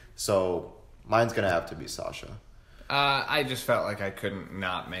Natty. So mine's going to have to be Sasha. I just felt like I couldn't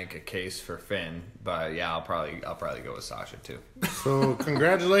not make a case for Finn, but yeah, I'll probably go with Sasha too. So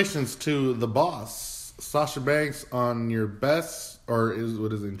congratulations to the boss, Sasha Banks, on your best, or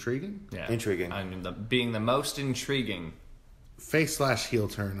what is intriguing? Yeah, intriguing. I mean, being the most intriguing face/heel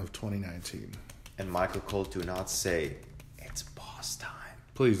turn of 2019. And Michael Cole, do not say it's boss time.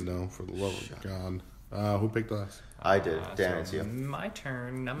 Please no, for the love of God. Who picked last? I did. Dan, it's you. My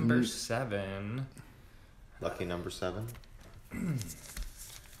turn, number 7. Lucky number 7.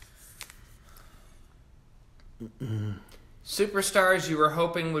 Superstars you were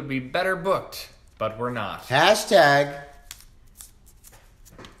hoping would be better booked, but were not. Hashtag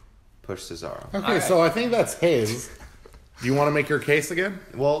push Cesaro. Okay, so I think that's his. Do you want to make your case again?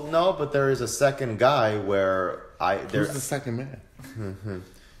 Well, no, but there is a second guy where Who's the second man?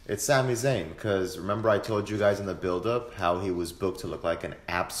 It's Sami Zayn, because remember I told you guys in the build-up how he was booked to look like an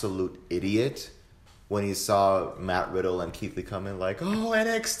absolute idiot when he saw Matt Riddle and Keith Lee come in like, oh,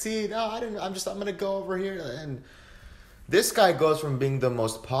 NXT, no, I'm gonna go over here. And this guy goes from being the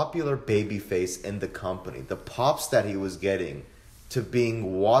most popular babyface in the company, the pops that he was getting, to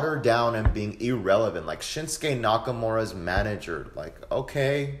being watered down and being irrelevant, like Shinsuke Nakamura's manager. Like,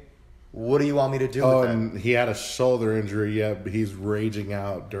 okay, what do you want me to do with that? And he had a shoulder injury, but he's raging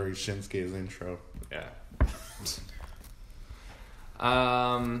out during Shinsuke's intro. Yeah.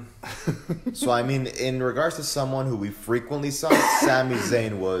 So I mean, in regards to someone who we frequently saw, Sami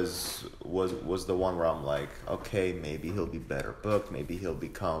Zayn was the one where I'm like, okay, maybe he'll be better booked, maybe he'll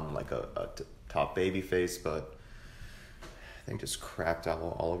become like a top babyface, but they just crapped out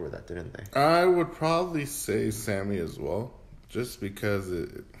all over that, didn't they? I would probably say Sammy as well, just because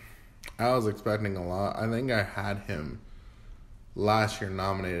I was expecting a lot. I think I had him last year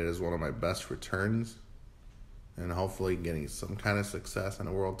nominated as one of my best returns. And hopefully getting some kind of success in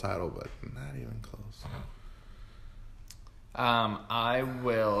a world title, but not even close. I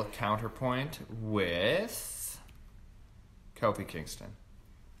will counterpoint with Kofi Kingston.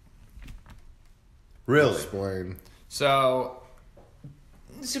 Really? Explain. So,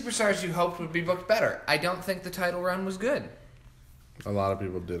 superstars you hoped would be booked better. I don't think the title run was good. A lot of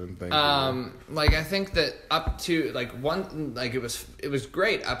people didn't think. Like I think that up to it was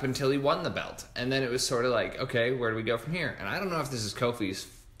great up until he won the belt, and then it was sort of like, okay, where do we go from here? And I don't know if this is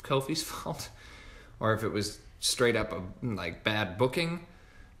Kofi's fault, or if it was straight up bad booking,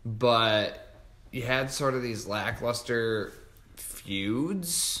 but you had sort of these lackluster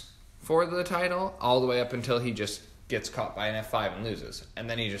feuds for the title all the way up until he just gets caught by an F5 and loses. And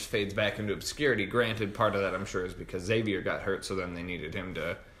then he just fades back into obscurity. Granted, part of that, I'm sure, is because Xavier got hurt, so then they needed him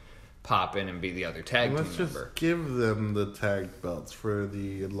to pop in and be the other tag team member. Let's just give them the tag belts for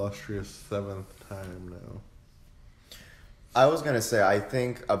the illustrious 7th time now. I was going to say, I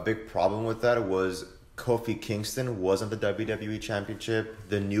think a big problem with that was Kofi Kingston wasn't the WWE Championship.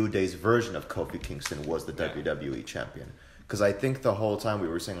 The New Day's version of Kofi Kingston was the WWE Champion. Because I think the whole time we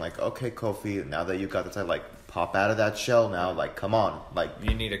were saying, like, okay, Kofi, now that you got the title, like, pop out of that shell now, like, come on. Like,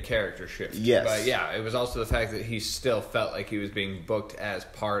 you need a character shift. Yes. But yeah, it was also the fact that he still felt like he was being booked as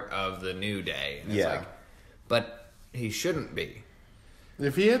part of the New Day. And it's but he shouldn't be.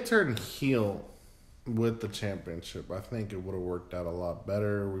 If he had turned heel with the championship, I think it would have worked out a lot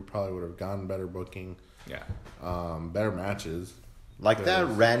better. We probably would have gotten better booking. Yeah. Better matches. Like that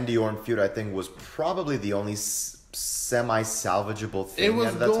Randy Orton feud, I think, was probably the only semi-salvageable thing. It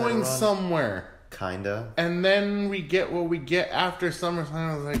was going somewhere. Kinda. And then we get what we get after SummerSlam.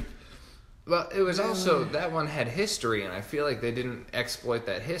 I was like... Well, it was also... That one had history, and I feel like they didn't exploit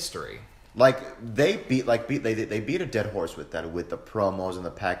that history. Like, they beat a dead horse with that, with the promos and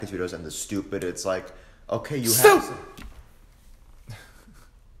the package videos and the stupid. It's like, Okay, you Stupid. have.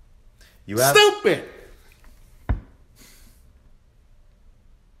 You have. Stupid.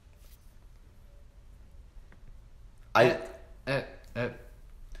 I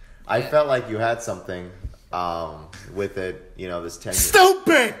felt like you had something with it, this 10 years.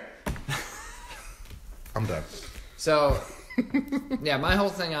 Stupid. I'm done. So, yeah, my whole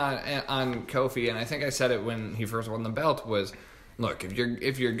thing on Kofi, and I think I said it when he first won the belt, was, look,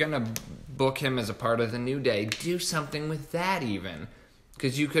 if you're gonna book him as a part of the New Day, do something with that even,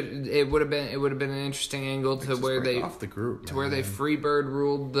 because it would have been an interesting angle to where they off the group, to where they Freebird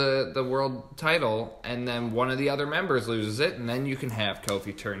ruled the world title, and then one of the other members loses it, and then you can have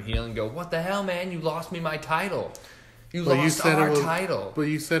Kofi turn heel and go, what the hell, man? You lost me my title. You lost our title. But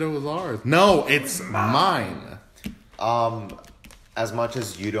you said it was ours. No, it's mine. As much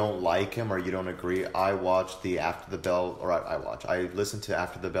as you don't like him or you don't agree, I watched the After the Bell, I listened to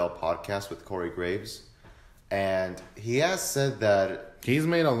After the Bell podcast with Corey Graves, and he has said that he's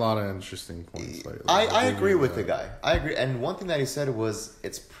made a lot of interesting points lately. I agree with the guy. I agree. And one thing that he said was,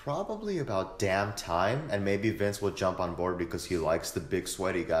 it's probably about damn time, and maybe Vince will jump on board because he likes the big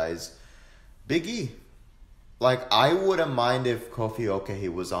sweaty guys. Big E. Like, I wouldn't mind if Kofi, he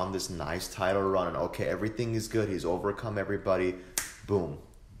was on this nice title run, and everything is good. He's overcome everybody. Boom.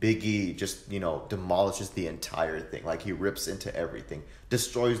 Big E just, demolishes the entire thing. Like, he rips into everything.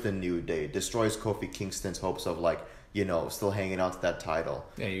 Destroys the New Day. Destroys Kofi Kingston's hopes of, still hanging on to that title.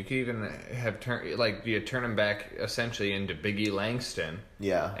 Yeah, you could even have you turn him back essentially into Big E Langston.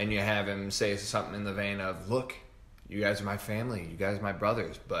 Yeah. And you have him say something in the vein of, look, you guys are my family. You guys are my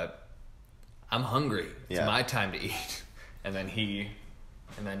brothers, but I'm hungry. It's my time to eat. And then he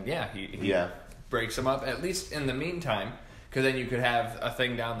breaks them up, at least in the meantime, because then you could have a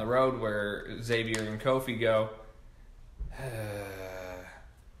thing down the road where Xavier and Kofi go,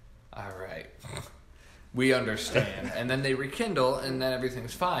 all right, we understand. And then they rekindle, and then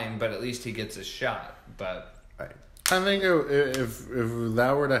everything's fine, but at least he gets a shot. But right. I think if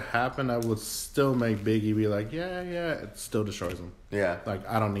that were to happen, I would still make Big E be like, yeah, it still destroys him. Yeah. Like,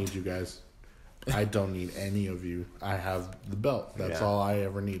 I don't need you guys. I don't need any of you. I have the belt. That's all I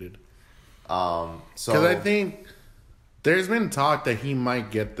ever needed. Because I think there's been talk that he might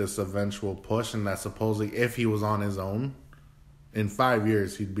get this eventual push, and that supposedly if he was on his own, in 5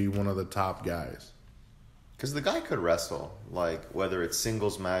 years he'd be one of the top guys. Because the guy could wrestle, like whether it's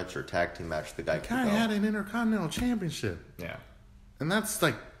singles match or tag team match, the guy could go. Had an Intercontinental Championship. Yeah. And that's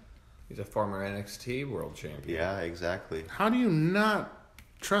like... He's a former NXT World Champion. Yeah, exactly. How do you not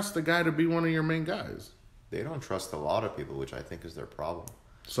trust the guy to be one of your main guys? They don't trust a lot of people, which I think is their problem.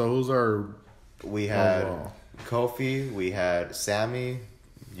 So who's our... We had Kofi, we had Sammy.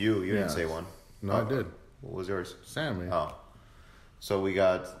 You didn't say one. No, I did. What was yours? Sammy. Oh. So we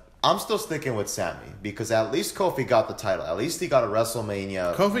got... I'm still sticking with Sammy, because at least Kofi got the title. At least he got a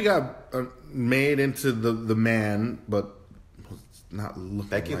WrestleMania. Kofi got made into the man, but was not looking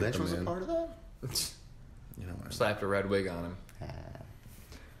Becky like Lynch the was man. a part of that? Slapped a red wig on him.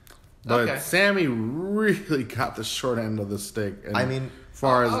 But Sammy really got the short end of the stick. And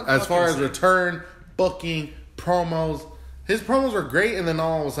as far as return, booking, promos, his promos were great, and then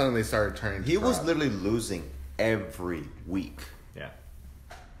all of a sudden they started turning. He was literally losing every week. Yeah.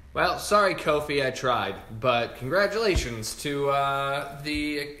 Well, sorry, Kofi, I tried, but congratulations to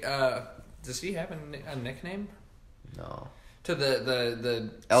does he have a nickname? No. To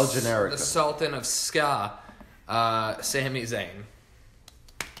the El Generico, the Sultan of Ska, Sami Zayn.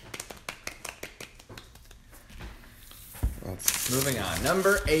 Moving on.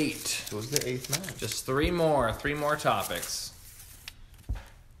 Number 8. It was the 8th match. Just three more topics.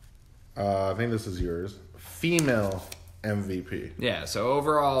 I think this is yours. Female MVP. Yeah, so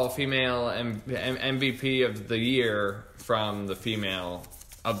overall female MVP of the year from the female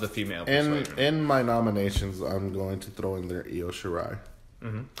persuasion. In my nominations, I'm going to throw in there Io Shirai.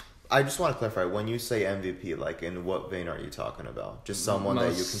 Mm-hmm. I just want to clarify, when you say MVP, like in what vein are you talking about? Just someone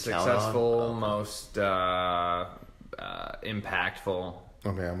that you can count on? Successful, most impactful.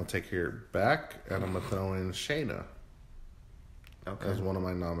 Okay, I'm going to take her back, and I'm going to throw in Shayna as one of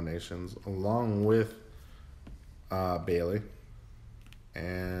my nominations, along with Bailey.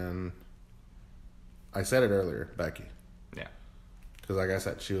 And I said it earlier, Becky. Yeah. Because like I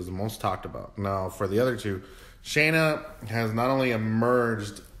said, she was the most talked about. Now, for the other two, Shayna has not only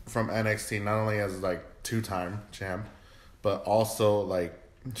emerged from NXT, not only as like 2-time champ, but also like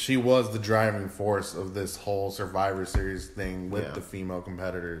she was the driving force of this whole Survivor Series thing with the female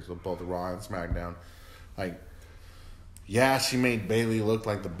competitors of both Raw and SmackDown. Like, Yeah, she made Bailey look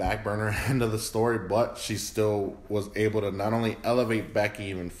like the back burner end of the story, but she still was able to not only elevate Becky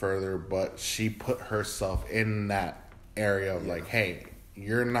even further, but she put herself in that area of like, hey,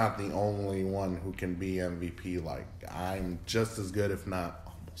 you're not the only one who can be MVP. Like, I'm just as good, if not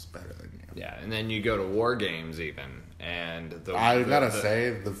almost better than you. Yeah, and then you go to War Games even, and I gotta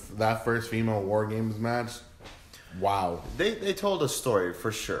say, that first female War Games match, wow. They told a story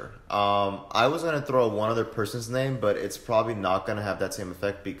for sure. I was gonna throw one other person's name, but it's probably not gonna have that same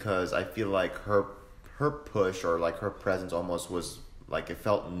effect because I feel like her push or like her presence almost was like it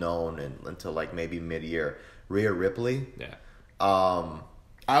felt known until like maybe mid-year. Rhea Ripley. Yeah.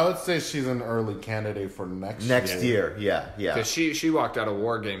 I would say she's an early candidate for next year. Yeah. Because she walked out of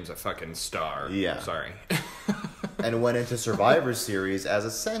War Games a fucking star. Yeah. Sorry. And went into Survivor Series as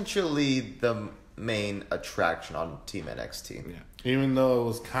essentially the main attraction on Team NXT. Yeah. Even though it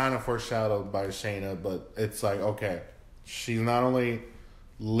was kind of foreshadowed by Shayna, but it's like, okay, she's not only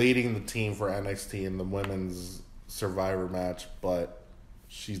leading the team for NXT in the women's Survivor match, but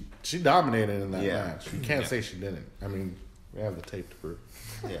she dominated in that match. You can't say she didn't. I mean, we have the tape to prove.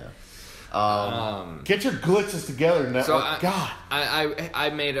 Yeah. Get your glitches together now. So God. I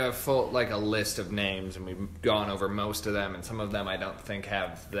made a full a list of names, and we've gone over most of them, and some of them I don't think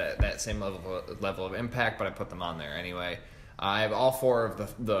have that same level of impact, but I put them on there anyway. I have all four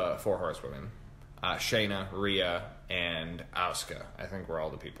of the four horsewomen: Shayna, Rhea, and Asuka. I think we're all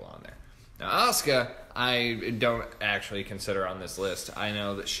the people on there. Now Asuka, I don't actually consider on this list. I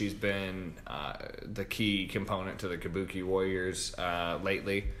know that she's been the key component to the Kabuki Warriors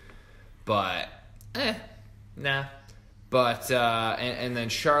lately. But, nah. But, and then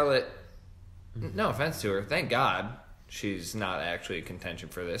Charlotte, no offense to her, thank God she's not actually a contention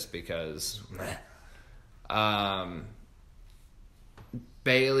for this because,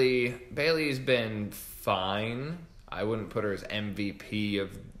 Bailey's been fine. I wouldn't put her as MVP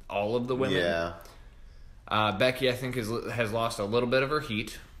of all of the women. Yeah. Becky, I think, has lost a little bit of her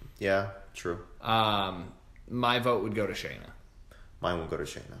heat. Yeah, true. My vote would go to Shayna. Mine will go to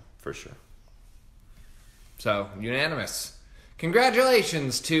Shayna, for sure. So, unanimous.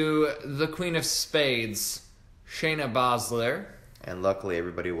 Congratulations to the Queen of Spades, Shayna Baszler. And luckily,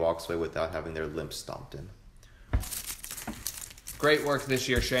 everybody walks away without having their limbs stomped in. Great work this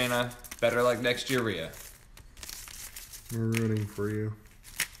year, Shayna. Better luck next year, Rhea. We're rooting for you.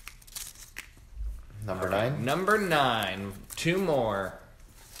 Number 9? Number 9. 2 more.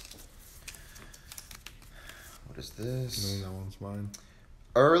 What is this? No, that one's mine.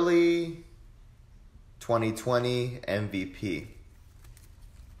 Early 2020 MVP.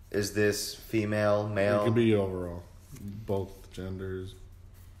 Is this female, male? It could be overall. Both genders.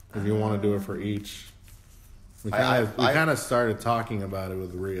 If you want to do it for each. We kind of started talking about it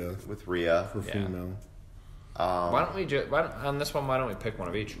with Rhea. With Rhea. For female. Why don't we on this one, why don't we pick one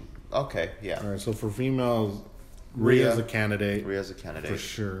of each? Okay, yeah. All right, so for females, Rhea's a candidate. Rhea's a candidate. For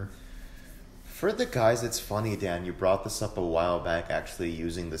sure. For the guys, it's funny, Dan. You brought this up a while back, actually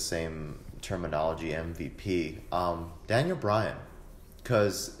using the same terminology, MVP. Daniel Bryan.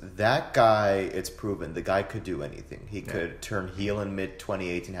 Because that guy, it's proven, the guy could do anything. He could turn heel in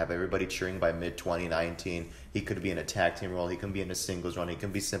mid-2018, have everybody cheering by mid-2019. He could be in a tag team role. He can be in a singles run. He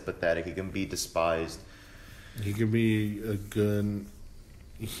can be sympathetic. He can be despised. He could be a good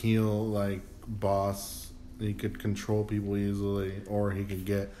heel, like, boss. He could control people easily. Or he could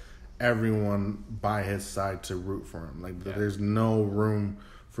get everyone by his side to root for him. Like, there's no room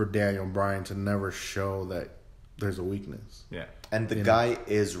for Daniel Bryan to never show that there's a weakness. Yeah. And the guy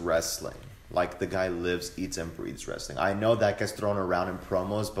is wrestling. Like, the guy lives, eats, and breathes wrestling. I know that gets thrown around in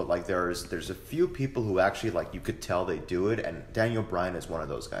promos, but, like, there's a few people who actually, like, you could tell they do it, and Daniel Bryan is one of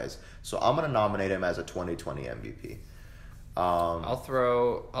those guys. So I'm going to nominate him as a 2020 MVP. I'll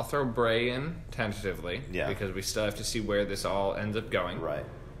throw Bray in tentatively, because we still have to see where this all ends up going. Right.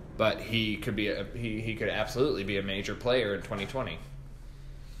 But he could be he could absolutely be a major player in 2020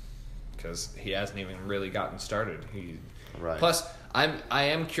 because he hasn't even really gotten started. Right. Plus, I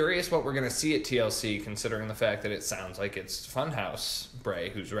am curious what we're going to see at TLC, considering the fact that it sounds like it's Funhouse Bray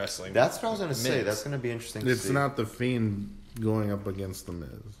who's wrestling. That's what I was going to say. That's going to be interesting to see. It's not The Fiend going up against The Miz.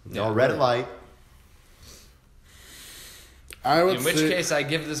 No, red light. In which case, I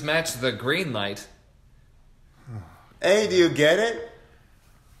give this match the green light. Hey, do you get it?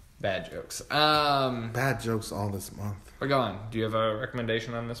 Bad jokes. Bad jokes all this month. We're going. Do you have a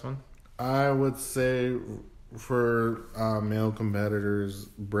recommendation on this one? I would say for male competitors,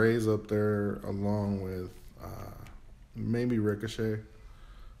 Bray's up there along with maybe Ricochet.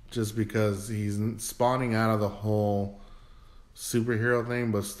 Just because he's spawning out of the whole superhero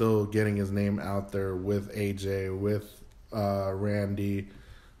thing, but still getting his name out there with AJ, with Randy,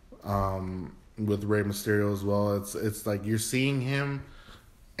 with Rey Mysterio as well. It's like you're seeing him,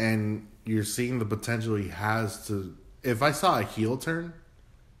 and you're seeing the potential he has to. If I saw a heel turn,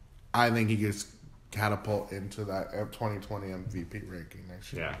 I think he gets catapult into that 2020 MVP ranking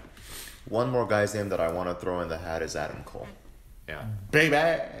next year. Yeah. One more guy's name that I want to throw in the hat is Adam Cole. Yeah.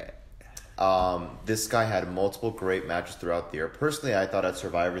 Baby. This guy had multiple great matches throughout the year. Personally, I thought at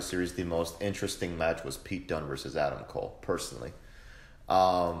Survivor Series the most interesting match was Pete Dunne versus Adam Cole. Personally,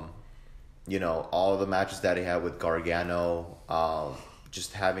 you know, all the matches that he had with Gargano,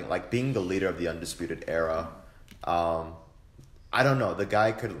 just having being the leader of the Undisputed Era. I don't know. The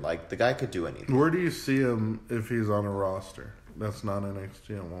guy could do anything. Where do you see him if he's on a roster that's not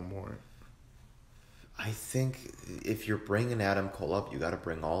NXT at one point? I think if you're bringing Adam Cole up, you got to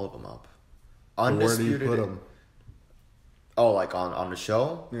bring all of them up. So where do you put him? Oh, like on the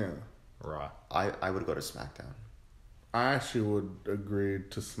show? Yeah. Raw. I would go to SmackDown. I actually would agree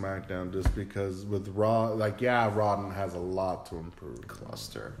to SmackDown just because with Raw, Raw has a lot to improve.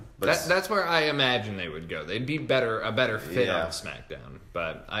 Cluster. But That's where I imagine they would go. They'd be a better fit Yeah. on SmackDown.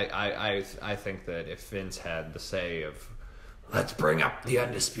 But I think that if Vince had the say of, let's bring up the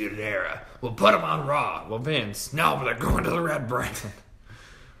Undisputed Era, we'll put them on Raw. Well, Vince, no, but they're going to the red brand.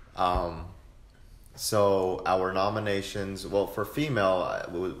 So our nominations, well, for female,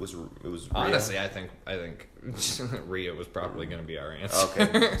 it was Rhea. Honestly, I think Rhea was probably going to be our answer.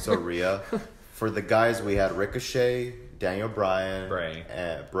 Okay, so Rhea. For the guys, we had Ricochet, Daniel Bryan,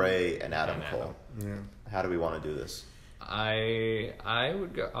 Bray, and Adam Cole. Yeah. How do we want to do this?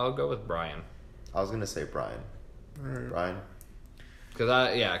 I'll go with Bryan. I was gonna say Bryan. Right. Bryan. Because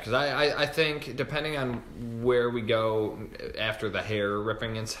I think depending on where we go after the hair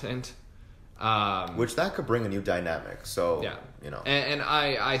ripping incident. Which that could bring a new dynamic. So Yeah, you know, and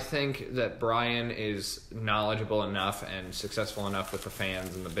I think that Bryan is knowledgeable enough and successful enough with the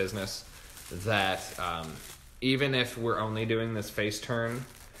fans and the business that even if we're only doing this face turn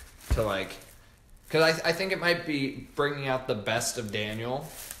to because I think it might be bringing out the best of Daniel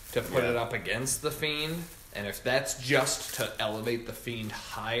to put it up against the Fiend, and if that's just to elevate the Fiend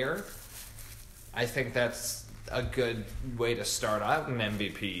higher, I think that's a good way to start out an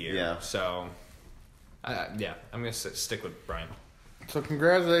MVP year. Yeah. So, I'm going to stick with Bryan. So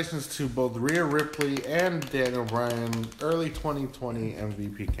congratulations to both Rhea Ripley and Daniel Bryan, early 2020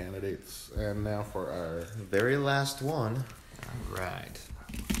 MVP candidates. And now for our very last one. All right.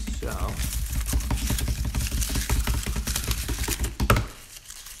 So,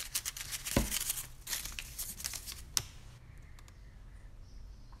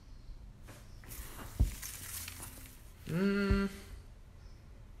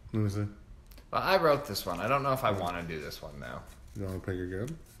 let me see. well, I wrote this one. I don't know if I want to do this one now. You want to pick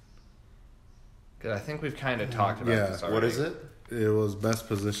again? Because I think we've kind of talked about this already. What is it? It was best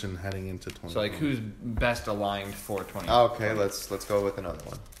position heading into 2020. So, who's best aligned for 2020? Okay, let's go with another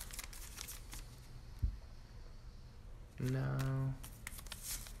one. No.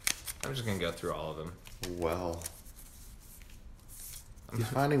 I'm just going to go through all of them. Well, He's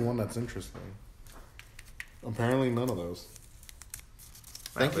finding one that's interesting. Apparently none of those.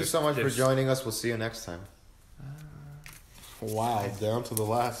 thank you so much for joining us. We'll see you next time. Wow, down to the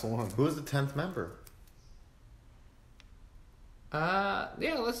last one. Who is the 10th member?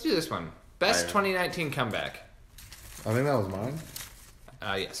 Yeah, let's do this one. Best 2019 comeback. I think that was mine.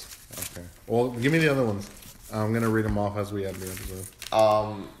 Yes. Okay. Well, give me the other ones. I'm going to read them off as we end the episode.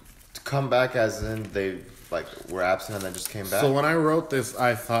 To come back as in they were absent and then just came back. So when I wrote this,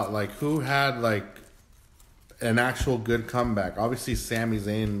 I thought who had an actual good comeback. Obviously, Sami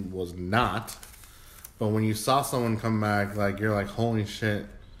Zayn was not. But when you saw someone come back, you're like, holy shit.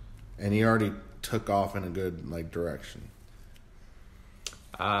 And he already took off in a good direction.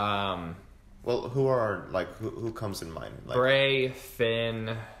 Well, who are who comes in mind? Bray,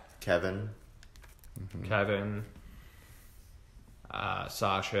 Finn, Kevin. Mm-hmm. Kevin,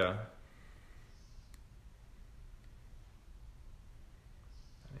 Sasha.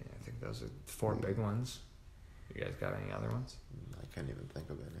 I think those are 4 big ones. You guys got any other ones? I can't even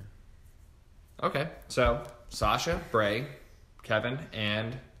think of it. Okay, so Sasha, Bray, Kevin,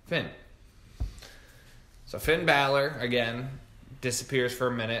 and Finn. So Finn Balor, again, disappears for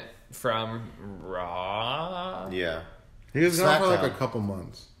a minute from Raw. Yeah. He was gone for SmackDown. a couple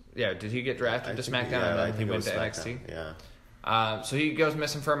months. Yeah, did he get drafted to SmackDown Yeah, and I then he think it went was to SmackDown. NXT? Yeah. So he goes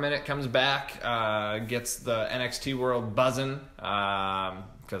missing for a minute, comes back, gets the NXT world buzzing.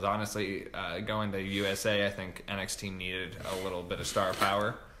 Because honestly, going to USA, I think NXT needed a little bit of star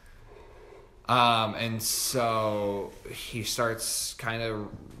power. And so he starts kind of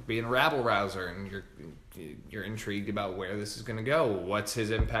being a rabble rouser, and you're you're intrigued about where this is going to go. What's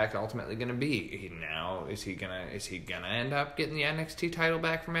his impact ultimately going to be? Is he gonna end up getting the NXT title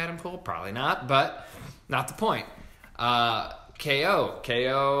back from Adam Cole? Probably not, but not the point. KO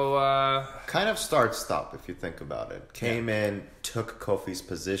kind of start-stop if you think about it. Came in, took Kofi's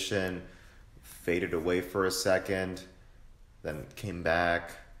position, faded away for a second, then came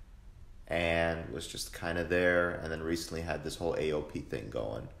back and was just kind of there, and then recently had this whole AOP thing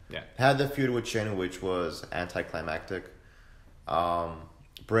going. Yeah. Had the feud with Shin, which was anticlimactic.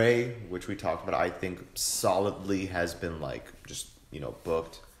 Bray, which we talked about, I think solidly has been just,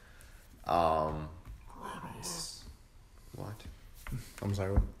 booked. What? I'm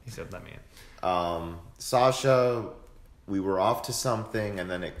sorry. He said, "Let me in." Sasha, we were off to something,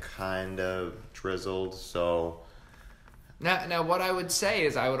 and then it kind of drizzled. So now, what I would say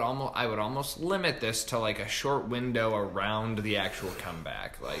is I would almost limit this to a short window around the actual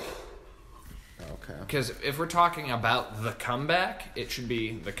comeback, okay. Because if we're talking about the comeback, it should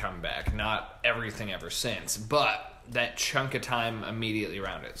be the comeback, not everything ever since. But that chunk of time immediately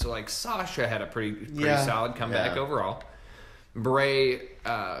around it. So Sasha had a pretty solid comeback overall. Bray,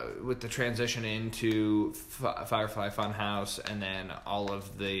 with the transition into Firefly Funhouse, and then all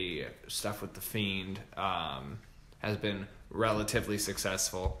of the stuff with the Fiend, has been relatively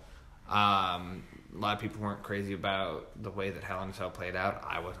successful. A lot of people weren't crazy about the way that Hell in a Cell played out.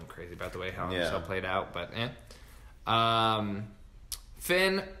 I wasn't crazy about the way Hell in a Cell played out, but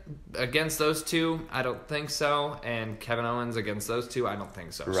Finn against those two, I don't think so. And Kevin Owens against those two, I don't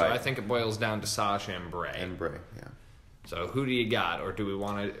think so. Right. So I think it boils down to Sasha and Bray. So who do you got, or do we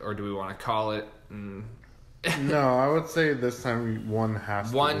want to call it? No, I would say this time one has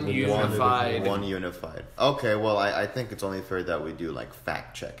to one unified. One unified. Okay, well, I think it's only fair that we do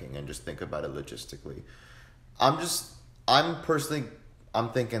fact checking and just think about it logistically. I'm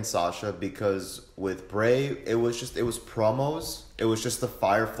thinking Sasha, because with Bray, it was promos. It was just the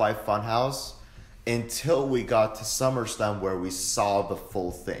Firefly Funhouse until we got to SummerSlam where we saw the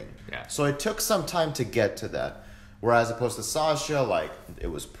full thing. Yeah. So it took some time to get to that. Whereas opposed to Sasha, it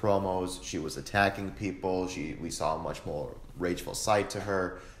was promos. She was attacking people. We saw a much more rageful side to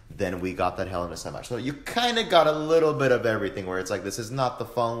her. Then we got that Hell in a Cell match. So you kind of got a little bit of everything, where it's this is not the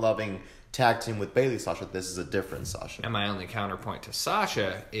fun-loving tag team with Bayley Sasha. This is a different Sasha. And my only counterpoint to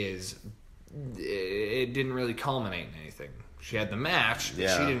Sasha is it didn't really culminate in anything. She had the match,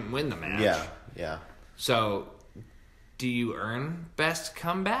 but she didn't win the match. Yeah. So, do you earn best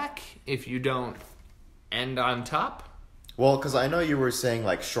comeback if you don't end on top? Well, because I know you were saying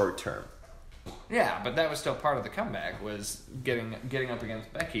short term. Yeah, but that was still part of the comeback, was getting up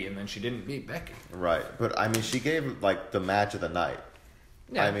against Becky, and then she didn't beat Becky. Right, but she gave the match of the night.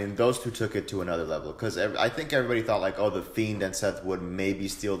 Yeah. Those two took it to another level, because I think everybody thought the Fiend and Seth would maybe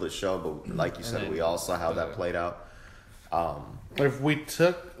steal the show, but like you said, we all saw how that played out. If we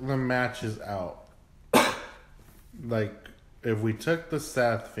took the matches out, if we took the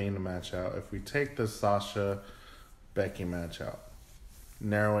Seth Fiend match out, if we take the Sasha Becky match out,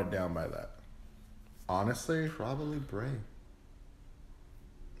 narrow it down by that. Honestly, probably Bray.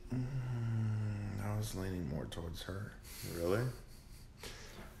 I was leaning more towards her. Really?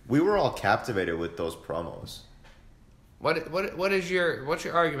 We were all captivated with those promos. What's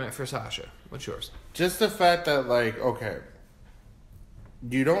your argument for Sasha? What's yours? Just the fact that okay,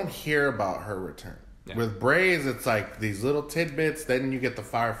 you don't hear about her return. Yeah. With Braves, it's these little tidbits. Then you get the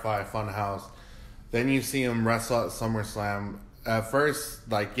Firefly Funhouse. Then you see him wrestle at SummerSlam. At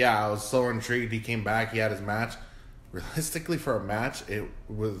first, I was so intrigued. He came back. He had his match. Realistically, for a match,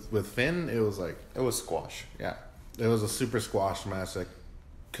 with Finn, it was it was squash. Yeah, it was a super squash match that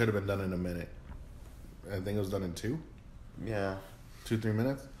could have been done in a minute. I think it was done in 2. Yeah, 2-3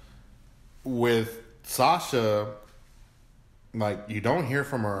 minutes. With Sasha, you don't hear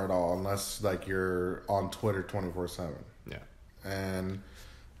from her at all unless you're on Twitter 24/7. Yeah. And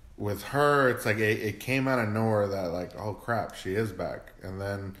with her, it's it came out of nowhere that oh crap, she is back, and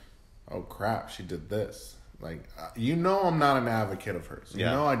then oh crap, she did this. I'm not an advocate of hers.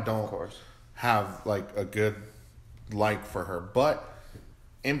 Yeah, I don't have a good for her, but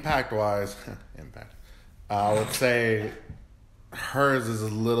impact wise, I would say hers is a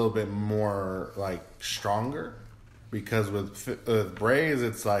little bit more stronger, because with Braves,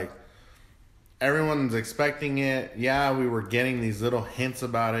 it's everyone's expecting it. Yeah, we were getting these little hints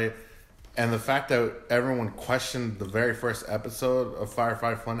about it. And the fact that everyone questioned the very first episode of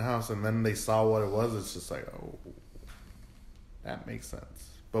Firefly Funhouse, and then they saw what it was, it's just oh, that makes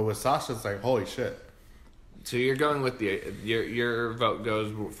sense. But with Sasha, it's holy shit. So you're going with your vote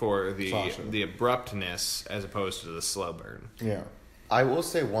goes for Sasha. the abruptness as opposed to the slow burn. Yeah. I will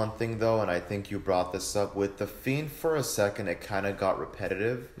say one thing though, and I think you brought this up with the Fiend for a second. It kind of got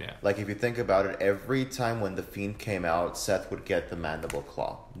repetitive. Yeah. Like if you think about it, every time when the Fiend came out, Seth would get the mandible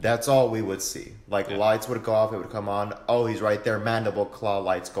claw. That's all we would see. Like lights would go off, it would come on. Oh, he's right there. Mandible claw.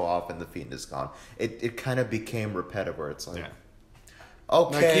 Lights go off, and the Fiend is gone. It kind of became repetitive. Where it's like,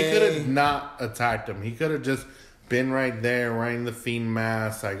 okay, Like he could have not attacked him. He could have just been right there, wearing the Fiend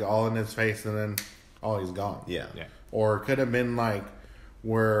mask, like all in his face, and then he's gone. Yeah. Or it could have been like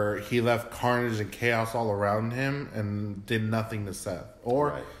where he left carnage and chaos all around him and did nothing to Seth.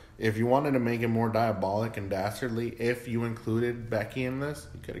 Or if you wanted to make it more diabolic and dastardly, if you included Becky in this,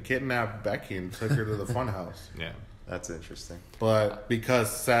 you could have kidnapped Becky and took her to the funhouse. Yeah. That's interesting. But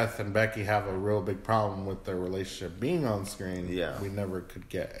because Seth and Becky have a real big problem with their relationship being on screen, we never could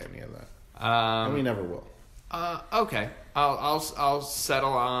get any of that. And we never will. Okay, I'll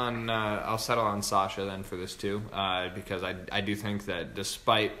settle on Sasha then for this too, because I do think that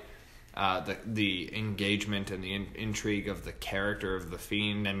despite the engagement and the intrigue of the character of the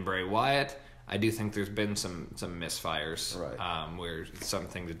Fiend and Bray Wyatt, I do think there's been some misfires, where some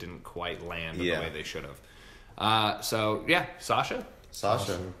things that didn't quite land the way they should have. So yeah, Sasha.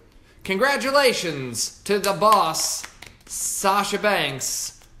 Congratulations to the boss, Sasha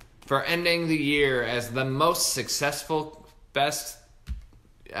Banks, for ending the year as the most successful, best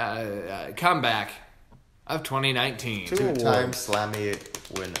comeback of 2019. Two-time Slammy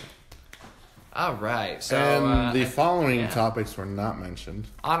winner. All right. So and the following topics were not mentioned.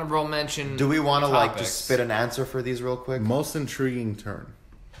 Honorable mention. Do we want to just spit an answer for these real quick? Most intriguing turn.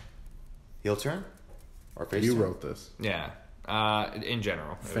 Heel turn? Or face You turn? wrote this. Yeah. In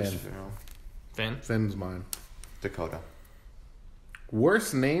general. Finn? Finn's mine. Dakota.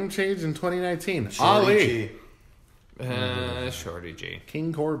 Worst name change in 2019. Shorty Ali. G. Shorty G.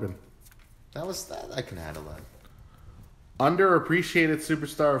 King Corbin. That I can handle that. Underappreciated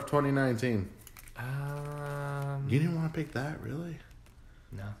superstar of 2019. You didn't want to pick that, really?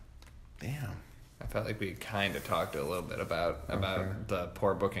 No. Damn. I felt like we kind of talked a little bit about the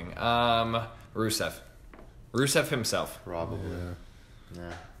poor booking. Rusev himself. Probably.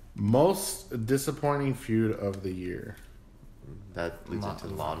 Yeah. Most disappointing feud of the year. That leads into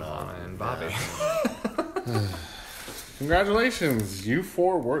Lana and Bobby. Yeah. Congratulations, you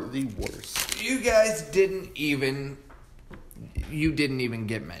four were the worst. You guys didn't even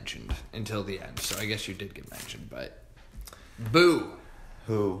get mentioned until the end. So I guess you did get mentioned, but boo.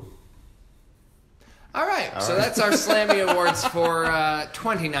 Who? All right, so that's our Slammy Awards for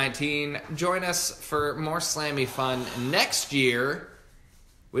 2019. Join us for more Slammy fun next year.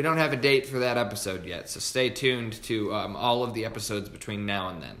 We don't have a date for that episode yet, so stay tuned to all of the episodes between now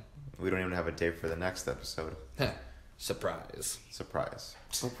and then. We don't even have a date for the next episode. Surprise.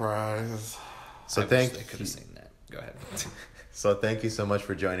 So I wish they could have seen that. Go ahead. So thank you so much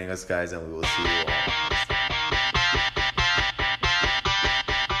for joining us, guys, and we will see you all next time.